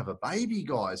 months to have a baby,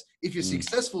 guys. If you're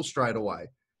successful straight away,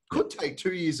 could take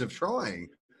 2 years of trying.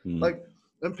 Like,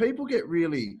 and people get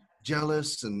really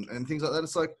jealous and things like that.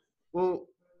 It's like, well,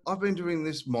 I've been doing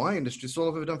this, my industry, it's all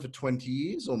I've ever done for 20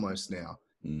 years almost now.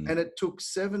 And it took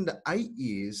 7 to 8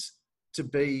 years to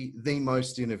be the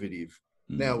most innovative.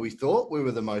 Now, we thought we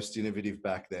were the most innovative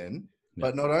back then,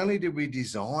 but not only did we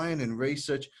design and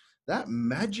research, that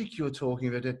magic you're talking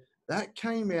about, that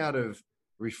came out of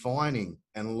refining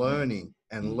and learning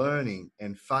and learning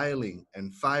and failing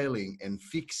and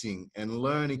fixing and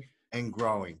learning and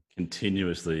growing.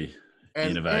 Continuously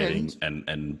innovating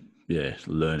and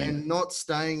learning. And not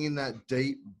staying in that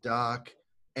deep, dark,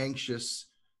 anxious,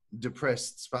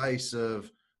 depressed space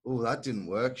of, oh, that didn't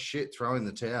work. Shit, throw in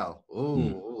the towel.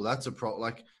 Oh, that's a problem.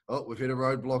 Like, oh, we've hit a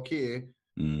roadblock here.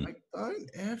 Like, don't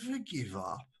ever give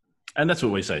up. And that's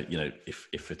what we say, you know,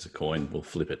 if it's a coin, we'll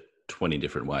flip it 20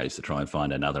 different ways to try and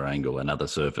find another angle, another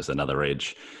surface, another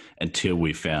edge, until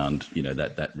we found, you know,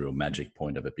 that real magic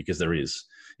point of it. Because there is,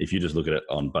 if you just look at it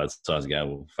on both sides and go,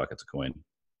 well, fuck, it's a coin,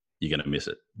 you're going to miss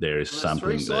it. There is something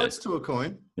there. 3 sides to a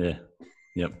coin. Yeah.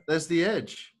 Yep. There's the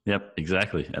edge. Yep,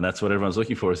 exactly. And that's what everyone's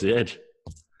looking for, is the edge.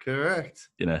 Correct.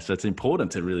 You know, so it's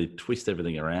important to really twist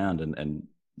everything around and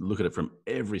look at it from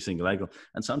every single angle.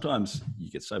 And sometimes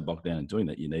you get so bogged down in doing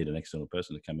that, you need an external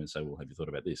person to come in and say, well, have you thought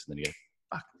about this? And then you go,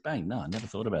 fuck, bang, no, I never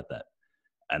thought about that.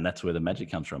 And that's where the magic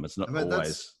comes from. It's not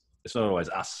always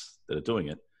us that are doing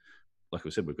it. Like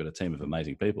we said, we've got a team of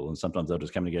amazing people, and sometimes they'll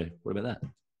just come in and go, what about that?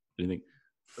 Do you think?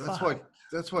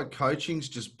 That's why coaching's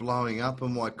just blowing up,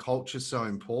 and why culture's so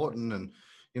important. And,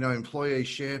 you know, employee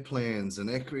share plans and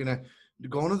equity, you know,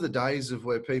 gone are the days of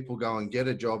where people go and get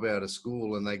a job out of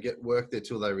school and they get work there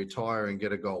till they retire and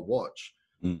get a gold watch.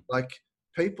 Like,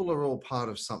 people are all part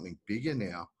of something bigger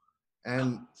now.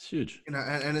 And it's huge, you know,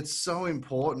 and it's so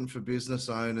important for business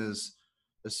owners,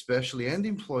 especially, and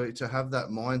employee, to have that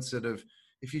mindset of,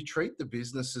 if you treat the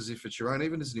business as if it's your own,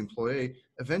 even as an employee,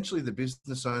 eventually the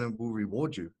business owner will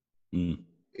reward you.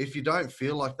 If you don't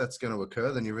feel like that's going to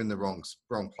occur, then you're in the wrong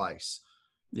place.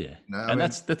 Yeah. You know,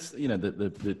 that's, you know,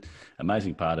 the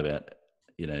amazing part about,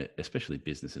 you know, especially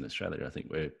business in Australia. I think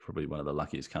we're probably one of the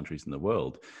luckiest countries in the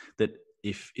world, that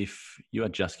if you are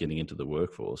just getting into the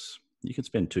workforce, you can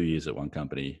spend 2 years at one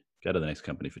company, go to the next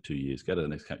company for 2 years, go to the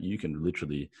next company. You can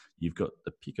literally, you've got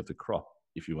the pick of the crop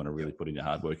if you want to really put in your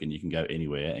hard work, and you can go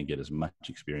anywhere and get as much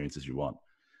experience as you want.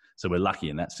 So we're lucky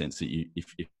in that sense that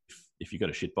if you've got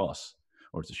a shit boss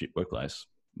or it's a shit workplace,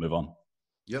 move on.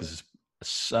 Yep. There's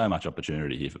so much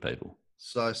opportunity here for people.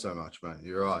 So much, mate.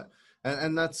 You're right.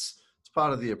 And it's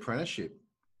part of the apprenticeship.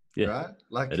 Yeah, right?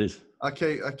 Like, it is. I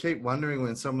keep wondering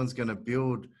when someone's going to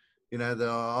build, you know,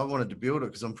 I wanted to build it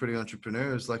because I'm pretty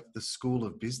entrepreneurial. It's like the school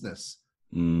of business.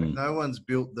 Like, no one's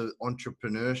built the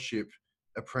entrepreneurship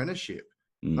apprenticeship.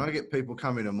 And I get people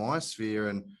coming to my sphere,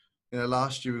 and, you know,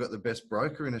 last year we got the best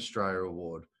broker in Australia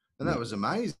award, and that was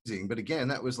amazing. But again,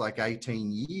 that was like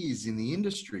 18 years in the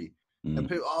industry. And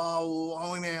people, I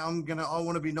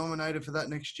want to be nominated for that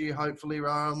next year, hopefully.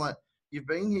 I'm like, you've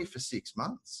been here for 6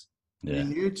 months. Yeah. You're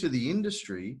new to the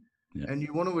industry, and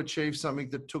you want to achieve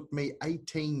something that took me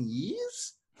 18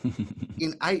 years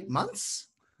in 8 months.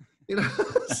 You know,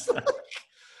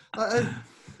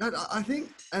 I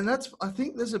think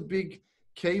there's a big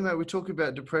key, mate. We talked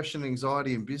about depression,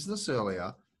 anxiety, and business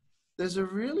earlier. There's a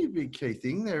really big key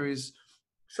thing there is,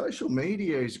 social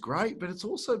media is great, but it's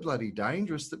also bloody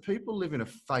dangerous, that people live in a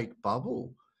fake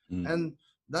bubble. And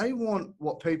They want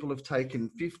what people have taken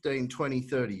 15, 20,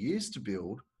 30 years to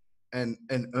build and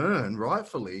earn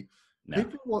rightfully. No.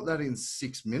 People want that in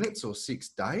 6 minutes or 6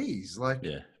 days.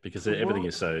 Because everything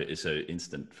is so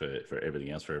instant for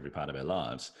everything else, for every part of our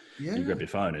lives. Yeah. You grab your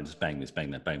phone and just bang this, bang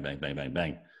that, bang, bang, bang, bang,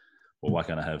 bang. Well, why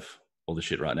can't I have all this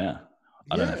shit right now?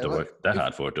 I don't have to work that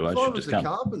hard for it, do I? If I was a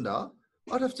carpenter,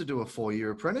 I'd have to do a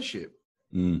 4-year apprenticeship.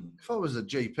 If I was a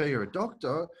GP or a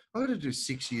doctor, I got to do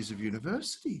 6 years of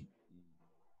university.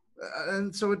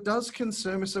 And so it does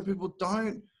concern me. So people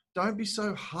don't be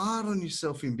so hard on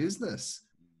yourself in business.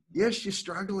 Yes, you're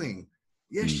struggling.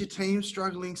 Yes, your team's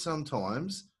struggling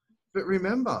sometimes. But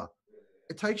remember,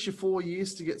 it takes you 4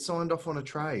 years to get signed off on a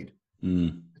trade.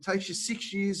 It takes you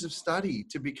 6 years of study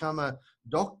to become a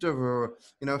doctor, or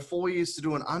 4 years to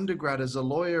do an undergrad as a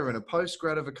lawyer and a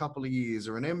postgrad of a couple of years,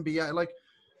 or an MBA. Like,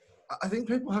 I think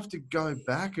people have to go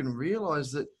back and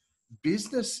realize that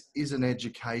business is an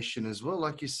education as well,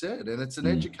 like you said, and it's an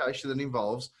education that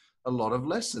involves a lot of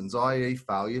lessons, i.e.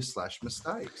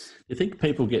 failure/mistakes. You think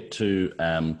people get too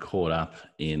caught up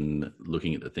in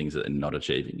looking at the things that they're not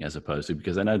achieving, as opposed to,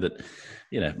 because I know that,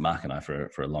 Mark and I for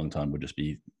a long time would just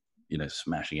be,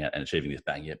 smashing out and achieving this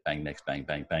bang, yeah, bang, next, bang,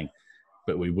 bang, bang.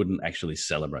 But we wouldn't actually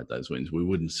celebrate those wins. We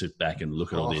wouldn't sit back and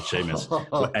look at all the achievements.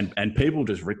 And people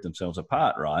just rip themselves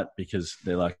apart, right? Because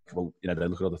they're like, well, they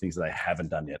look at all the things that they haven't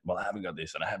done yet. Well, I haven't got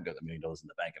this, and I haven't got $1 million in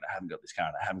the bank, and I haven't got this car,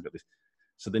 and I haven't got this.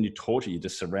 So then you torture, you're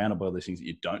just surrounded by all these things that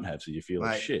you don't have. So you feel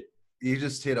like shit. You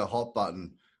just hit a hot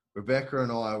button. Rebecca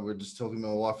and I were just talking to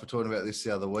my wife. We're talking about this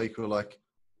the other week. We're like,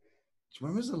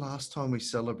 when was the last time we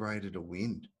celebrated a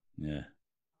win? Yeah.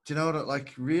 Do you know what?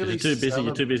 Like, really? You're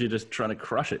too busy just trying to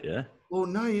crush it, yeah? Well,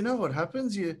 no, you know what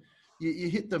happens? You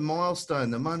hit the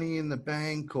milestone, the money in the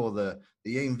bank, or the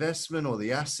investment, or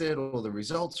the asset, or the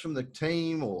results from the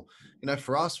team, or,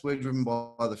 for us, we're driven by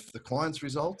the client's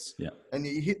results. Yeah. And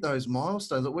you hit those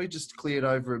milestones that we just cleared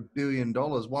over $1 billion,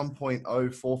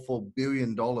 $1.044 billion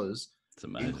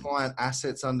in client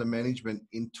assets under management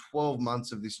in 12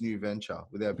 months of this new venture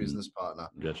with our business partner.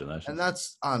 Congratulations. And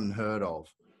that's unheard of.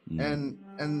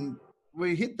 And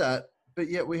we hit that, but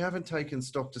yet we haven't taken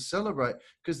stock to celebrate,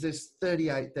 because there's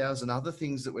 38,000 other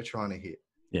things that we're trying to hit.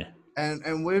 Yeah.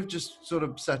 And we've just sort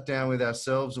of sat down with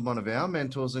ourselves and one of our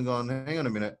mentors and gone, hang on a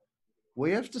minute,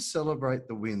 we have to celebrate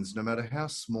the wins no matter how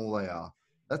small they are.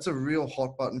 That's a real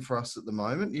hot button for us at the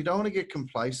moment. You don't want to get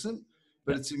complacent,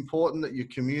 but it's important that your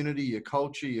community, your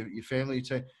culture, your family, your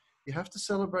team, you have to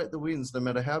celebrate the wins no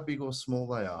matter how big or small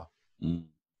they are.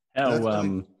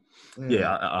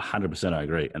 Yeah, 100% I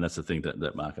agree. And that's the thing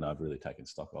that Mark and I have really taken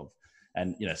stock of,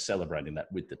 and, celebrating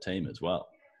that with the team as well.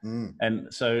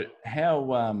 And so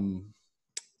how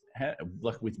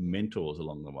like with mentors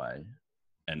along the way,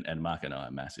 and Mark and I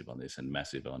are massive on this, and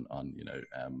massive on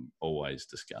always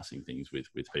discussing things with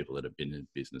people that have been in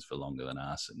business for longer than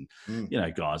us,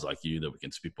 and, guys like you that we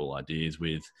can spitball ideas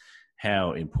with.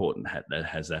 How important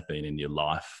has that been in your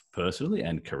life personally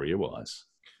and career-wise?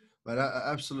 But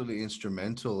absolutely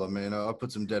instrumental. I mean, I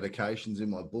put some dedications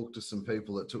in my book to some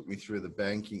people that took me through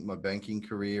my banking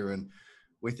career. And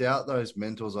without those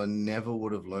mentors, I never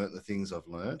would have learnt the things I've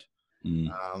learnt.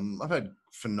 I've had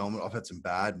some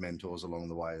bad mentors along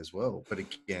the way as well. But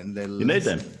again, you need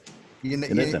them. You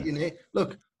need.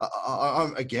 Look,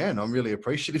 I'm really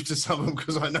appreciative to some of them,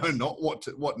 because I know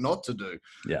what not to do.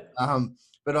 Yeah.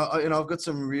 But I've got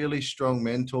some really strong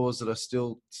mentors that I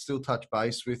still touch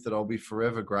base with, that I'll be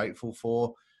forever grateful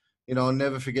for. I'll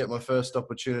never forget my first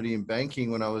opportunity in banking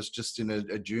when I was just in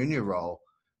a junior role,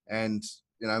 and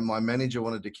my manager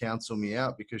wanted to counsel me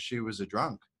out because she was a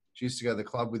drunk. She used to go to the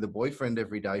club with a boyfriend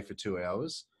every day for 2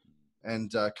 hours,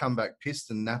 and come back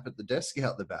pissed and nap at the desk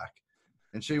out the back.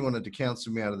 And she wanted to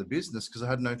counsel me out of the business because I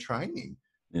had no training.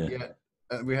 Yeah.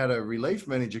 We had a relief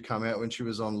manager come out when she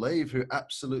was on leave, who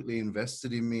absolutely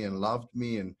invested in me and loved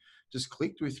me and just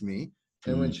clicked with me.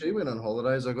 And when she went on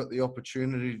holidays, I got the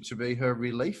opportunity to be her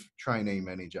relief trainee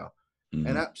manager,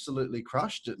 and absolutely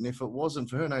crushed it. And if it wasn't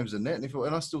for her, name's Annette,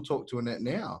 and I still talk to Annette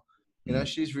now.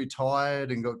 She's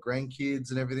retired and got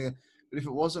grandkids and everything. But if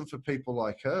it wasn't for people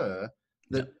like her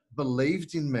that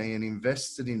believed in me and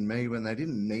invested in me when they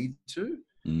didn't need to,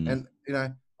 and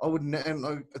I wouldn't,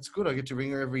 and it's good. I get to ring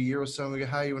her every year or so, and we go,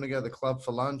 hey, you want to go to the club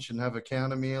for lunch and have a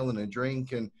counter meal and a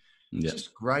drink? And it's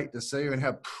just great to see her and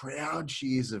how proud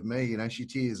she is of me. She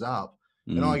tears up,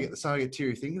 and I get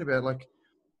teary thinking about it. Like,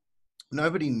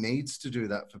 nobody needs to do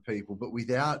that for people, but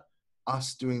without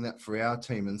us doing that for our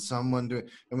team and someone doing,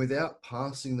 and without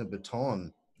passing the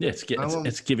baton. Yeah,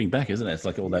 it's giving back, isn't it? It's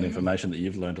like all that information that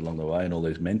you've learned along the way and all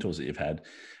those mentors that you've had,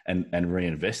 and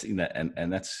reinvesting that.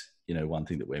 And that's, one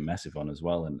thing that we're massive on as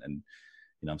well. And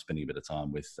I'm spending a bit of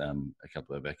time with a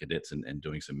couple of our cadets and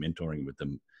doing some mentoring with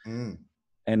them. Mm.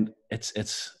 And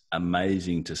it's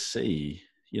amazing to see,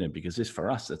 because this,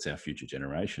 for us, that's our future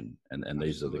generation. And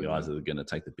these are the guys that are going to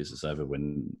take the business over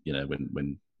when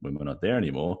we're not there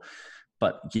anymore.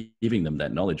 But giving them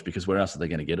that knowledge, because where else are they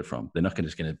going to get it from? They're not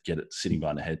just going to get it sitting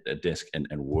behind a desk and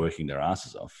working their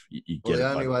asses off. The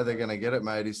only way they're going to get it,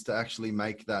 mate, is to actually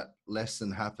make that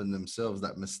lesson happen themselves,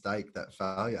 that mistake, that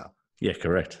failure. Yeah,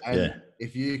 correct. And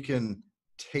if you can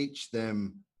teach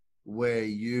them where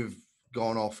you've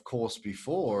gone off course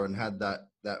before and had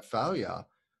that failure,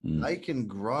 they can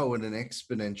grow at an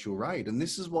exponential rate. And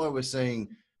this is why we're seeing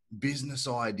business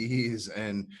ideas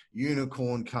and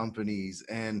unicorn companies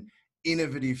and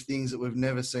innovative things that we've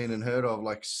never seen and heard of.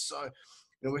 Like, so,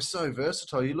 we're so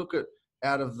versatile. You look at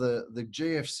out of the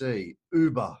GFC,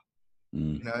 Uber,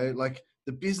 like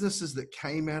the businesses that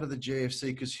came out of the GFC,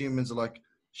 because humans are like,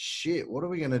 shit, what are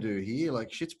we going to do here?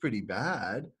 Like, shit's pretty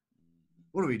bad.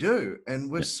 What do we do? And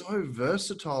we're so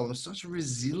versatile and such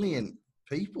resilient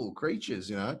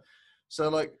creatures, So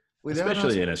like,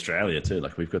 especially in Australia too,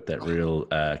 like we've got that real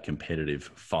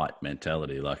competitive fight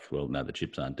mentality. Like, well, no, the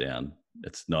chips aren't down.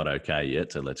 It's not okay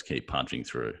yet, so let's keep punching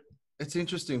through. It's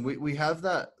interesting. We have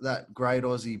that great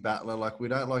Aussie battler. Like, we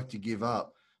don't like to give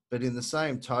up. But in the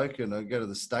same token, I go to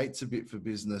the States a bit for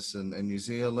business and New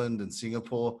Zealand and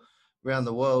Singapore, around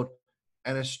the world.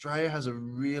 And Australia has a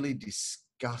really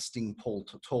disgusting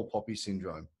tall poppy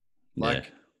syndrome.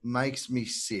 Like, makes me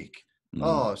sick.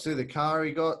 Oh, see the car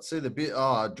he got, see the bit,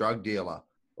 drug dealer.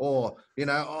 Or,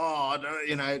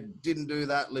 didn't do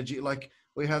that legit. Like,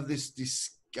 we have this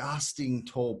disgusting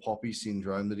tall poppy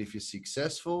syndrome that if you're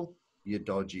successful, you're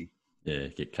dodgy. Yeah,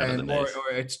 get cut in the knees.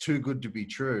 Or it's too good to be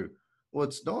true. Well,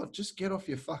 it's not. Just get off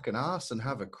your fucking ass and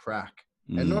have a crack.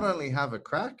 And not only have a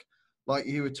crack, like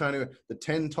you were telling me, the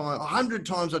 10 times, 100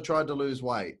 times I tried to lose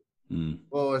weight.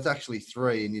 Well, it's actually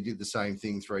 3, and you did the same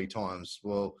thing 3 times.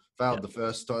 Well, failed the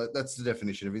first time. That's the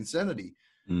definition of insanity.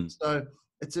 So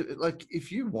it's like,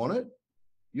 if you want it,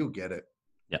 you'll get it.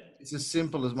 Yeah. It's as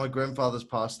simple as, my grandfather's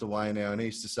passed away now, and he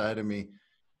used to say to me,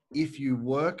 if you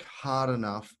work hard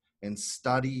enough and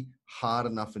study hard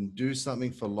enough and do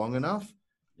something for long enough,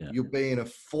 you'll be in a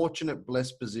fortunate,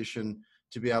 blessed position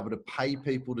to be able to pay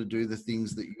people to do the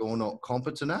things that you're not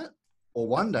competent at, or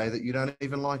one day that you don't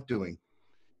even like doing.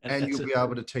 And you'll be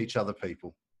able to teach other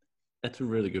people. That's a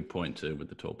really good point too with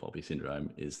the tall poppy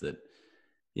syndrome, is that,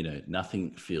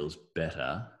 nothing feels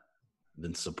better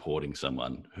than supporting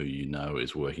someone who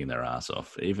is working their ass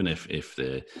off, even if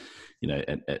they're,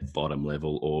 at bottom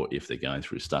level, or if they're going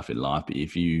through stuff in life. But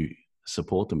if you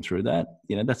support them through that,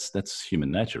 that's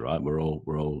human nature, right? We're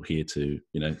all here to,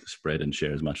 spread and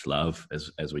share as much love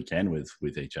as we can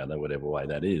with each other, whatever way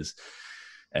that is.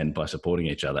 And by supporting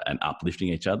each other and uplifting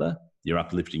each other, you're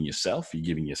uplifting yourself, you're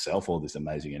giving yourself all this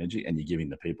amazing energy, and you're giving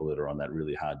the people that are on that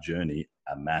really hard journey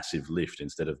a massive lift,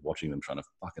 instead of watching them trying to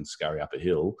fucking scurry up a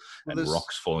hill and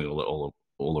rocks falling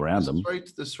all around them.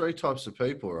 There's 3 types of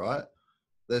people, right?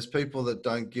 There's people that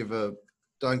don't give a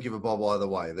bob either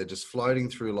way. They're just floating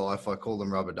through life. I call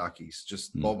them rubber duckies,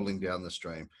 just bobbling down the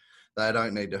stream. They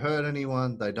don't need to hurt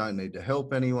anyone. They don't need to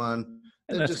help anyone.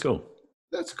 And that's cool.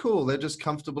 That's cool. They're just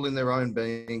comfortable in their own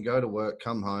being, go to work,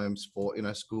 come home, sport,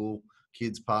 school,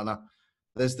 kids, partner.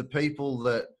 There's the people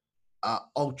that are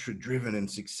ultra driven and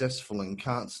successful and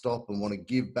can't stop and want to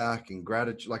give back and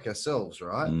gratitude, like ourselves,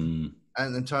 right? And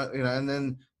then, and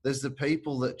then there's the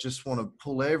people that just want to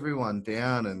pull everyone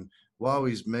down and woe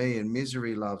is me and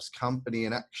misery loves company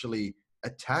and actually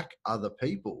attack other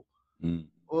people.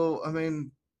 Well, I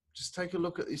mean, just take a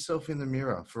look at yourself in the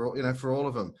mirror for all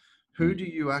of them. Who do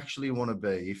you actually want to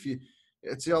be?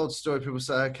 It's the old story. People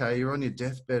say, okay, you're on your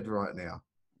deathbed right now.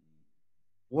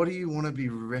 What do you want to be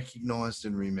recognized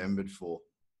and remembered for?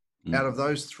 Out of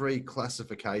those 3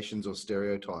 classifications or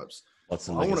stereotypes, I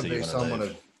want to be someone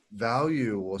of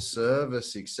value or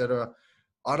service, etc.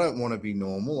 I don't want to be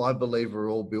normal. I believe we're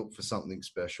all built for something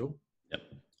special.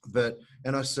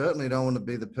 And I certainly don't want to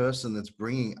be the person that's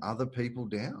bringing other people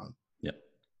down.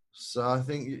 So I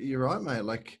think you're right, mate.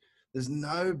 Like, there's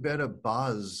no better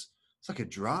buzz. It's like a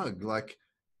drug, like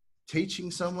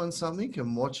teaching someone something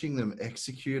and watching them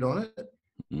execute on it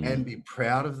and be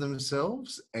proud of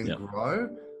themselves and grow.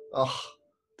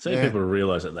 People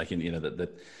realize that they can,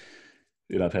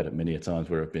 I've had it many a times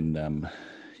where I've been,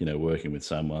 working with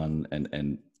someone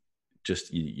and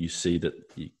just you see that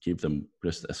you give them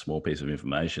just a small piece of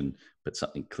information, but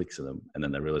something clicks to them, and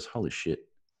then they realize, holy shit,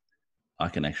 I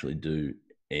can actually do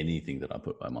anything that I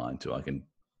put my mind to. I can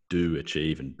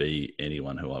achieve and be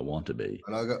anyone who I want to be.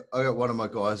 And I got one of my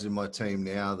guys in my team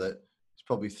now that he's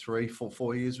probably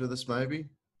 4 years with us, maybe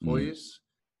 4 years.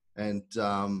 And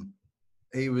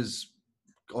he was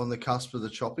on the cusp of the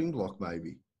chopping block,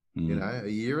 maybe, a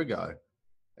year ago.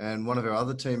 And one of our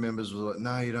other team members was like,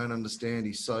 no, you don't understand.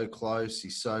 He's so close.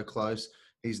 He's so close.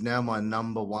 He's now my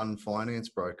number one finance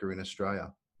broker in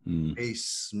Australia. He's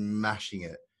smashing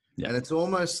it. Yep. And it's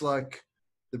almost like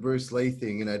the Bruce Lee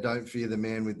thing, don't fear the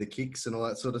man with the kicks and all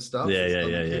that sort of stuff.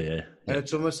 Yeah. And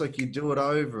it's almost like you do it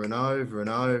over and over and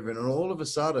over. And all of a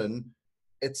sudden,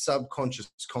 it's subconscious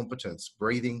competence,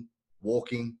 breathing,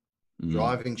 walking,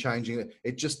 driving, changing.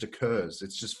 It just occurs.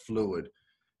 It's just fluid.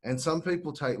 And some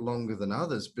people take longer than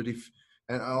others. But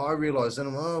I realized,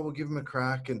 and we'll give him a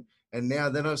crack. And now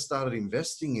then I started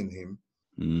investing in him.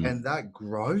 And that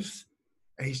growth,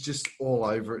 he's just all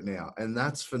over it now. And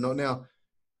that's phenomenal.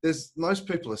 Now, most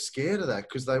people are scared of that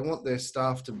because they want their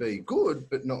staff to be good,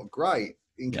 but not great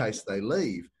in case they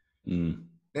leave.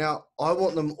 Now, I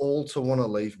want them all to want to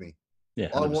leave me. Yeah,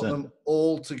 100%. I want them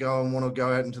all to go and want to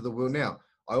go out into the world. Now,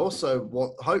 I also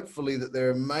want, hopefully, that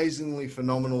they're amazingly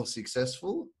phenomenal,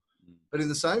 successful. But in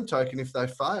the same token, if they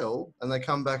fail and they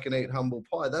come back and eat humble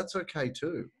pie, that's okay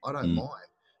too. I don't mind,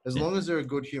 as long as they're a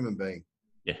good human being.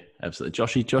 Yeah, absolutely.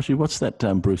 Joshy, what's that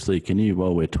Bruce Lee?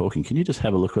 While we're talking, can you just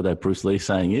have a look what that Bruce Lee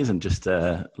saying is and just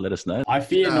let us know? I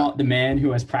fear not the man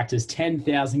who has practiced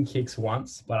 10,000 kicks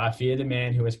once, but I fear the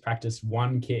man who has practiced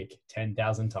one kick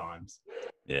 10,000 times.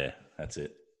 Yeah, that's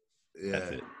it. Yeah.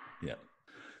 That's it. Yeah.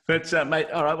 But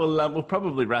mate, all right, we'll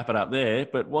probably wrap it up there.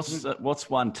 But what's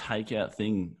one takeout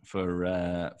thing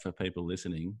for people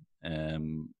listening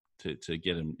to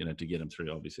get them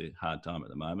through obviously a hard time at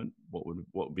the moment? What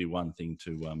would be one thing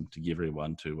to give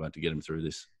everyone to get them through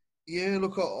this? Yeah,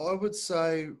 look, I would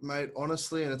say, mate,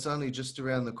 honestly, and it's only just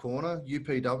around the corner,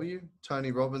 UPW,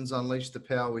 Tony Robbins Unleashed the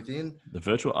Power Within. The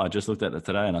virtual, I just looked at it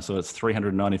today and I saw it's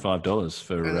 $395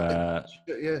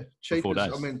 for cheap 4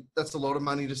 days. I mean, that's a lot of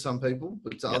money to some people,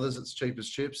 but to others it's cheap as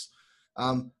chips.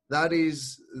 That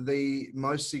is the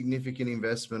most significant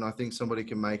investment I think somebody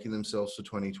can make in themselves for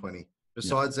 2020,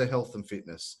 besides their health and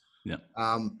fitness. Yeah.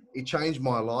 It changed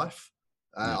my life.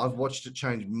 I've watched it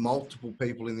change multiple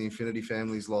people in the Infinity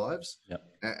family's lives. Yep.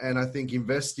 And I think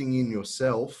investing in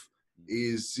yourself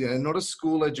is not a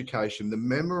school education. The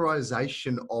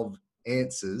memorization of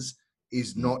answers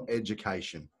is not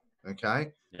education.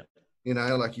 Okay. Yep.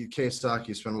 Like Kiyosaki,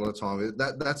 you spend a lot of time with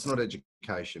it. That's not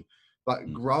education.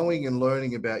 But growing and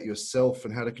learning about yourself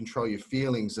and how to control your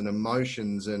feelings and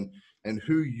emotions and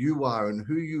who you are and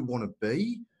who you want to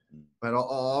be. But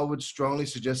I would strongly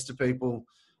suggest to people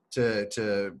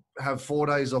to have 4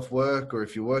 days off work, or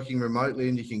if you're working remotely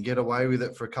and you can get away with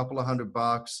it for a couple of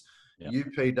 $100,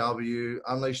 UPW,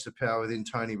 Unleash the Power Within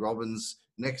Tony Robbins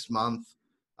next month.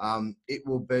 It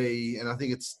will be, and I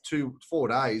think it's 4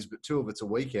 days, but 2 of it's a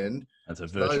weekend. That's a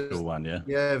virtual one, yeah?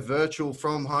 Yeah, virtual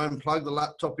from home. Plug the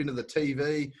laptop into the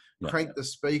TV, crank the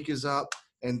speakers up,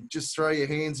 and just throw your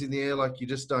hands in the air like you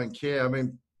just don't care. I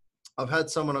mean, I've had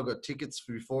someone I got tickets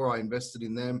for before I invested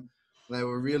in them. And they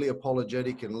were really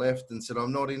apologetic and left and said,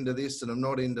 I'm not into this and I'm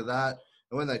not into that.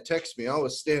 And when they text me, I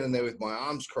was standing there with my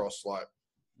arms crossed like,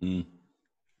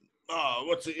 oh,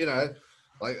 what's it,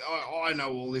 like, I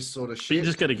know all this sort of shit. But you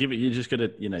just got to give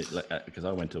it, because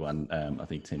I went to one, I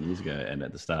think 10 years ago, and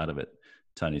at the start of it,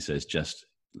 Tony says, just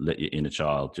let your inner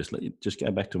child, just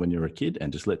go back to when you were a kid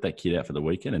and just let that kid out for the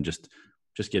weekend and just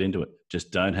get into it. Just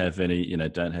don't have any,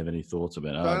 don't have any thoughts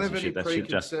about it. Don't have any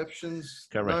preconceptions,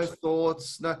 no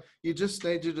thoughts. No, you just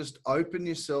need to just open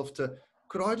yourself to,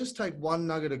 could I just take one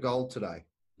nugget of gold today?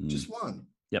 Just one.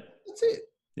 Yep. That's it.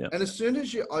 Yep. And as soon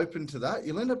as you're open to that,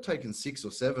 you'll end up taking 6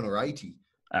 or 7 or 80.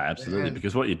 Absolutely.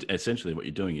 Because what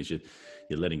you're doing is you're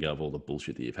letting go of all the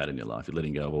bullshit that you've had in your life. You're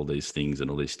letting go of all these things and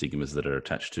all these stigmas that are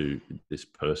attached to this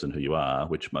person who you are,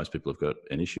 which most people have got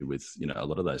an issue with, a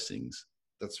lot of those things.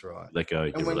 That's right. Let go,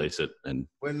 you release it. And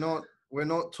we're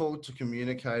not taught to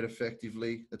communicate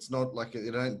effectively. It's not like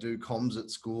you don't do comms at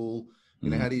school.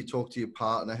 How do you talk to your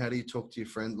partner? How do you talk to your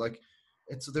friend? Like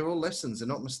they're all lessons. They're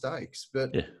not mistakes, but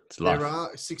it's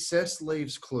life. Success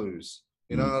leaves clues.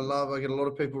 I get a lot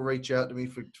of people reach out to me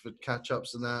for catch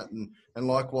ups and that. And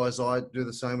likewise, I do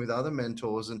the same with other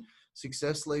mentors, and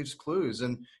success leaves clues.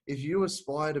 And if you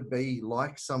aspire to be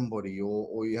like somebody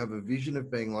or you have a vision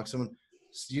of being like someone,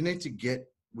 you need to get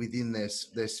within their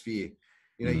sphere.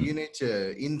 You need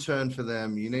to intern for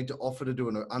them. You need to offer to do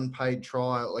an unpaid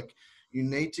trial. Like you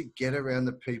need to get around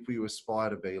the people you aspire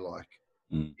to be like.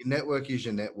 Your network is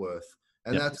your net worth.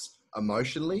 And that's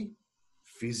emotionally,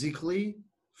 physically,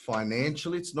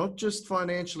 financially. It's not just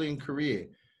financially and career.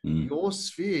 Your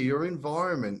sphere, your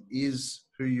environment is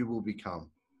who you will become.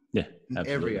 Yeah, in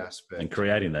absolutely. every aspect. And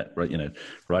creating that, right,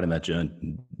 writing that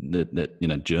journey,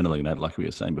 journaling that, like we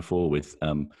were saying before, with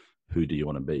who do you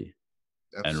want to be?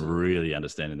 Absolutely. And really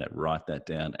understanding that, write that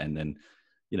down. And then,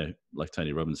 like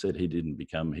Tony Robbins said,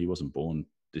 he wasn't born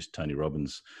this Tony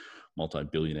Robbins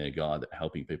multi-billionaire guy that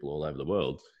helping people all over the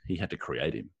world. He had to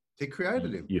create him. He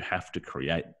created him. You have to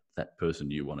create that person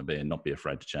you want to be and not be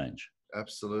afraid to change.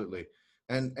 Absolutely.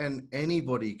 And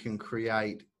anybody can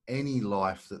create any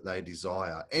life that they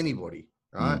desire. Anybody,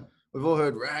 right? We've all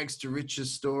heard rags to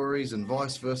riches stories and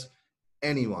vice versa.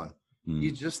 Anyone.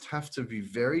 You just have to be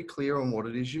very clear on what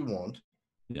it is you want.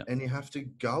 Yeah. And you have to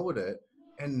go at it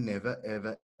and never,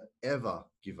 ever, ever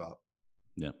give up.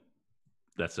 Yeah.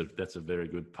 That's a very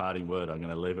good parting word. I'm going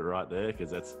to leave it right there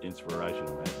because that's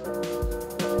inspirational, man.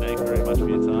 Thanks very much for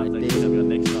your time. Thanks for coming on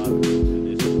next time.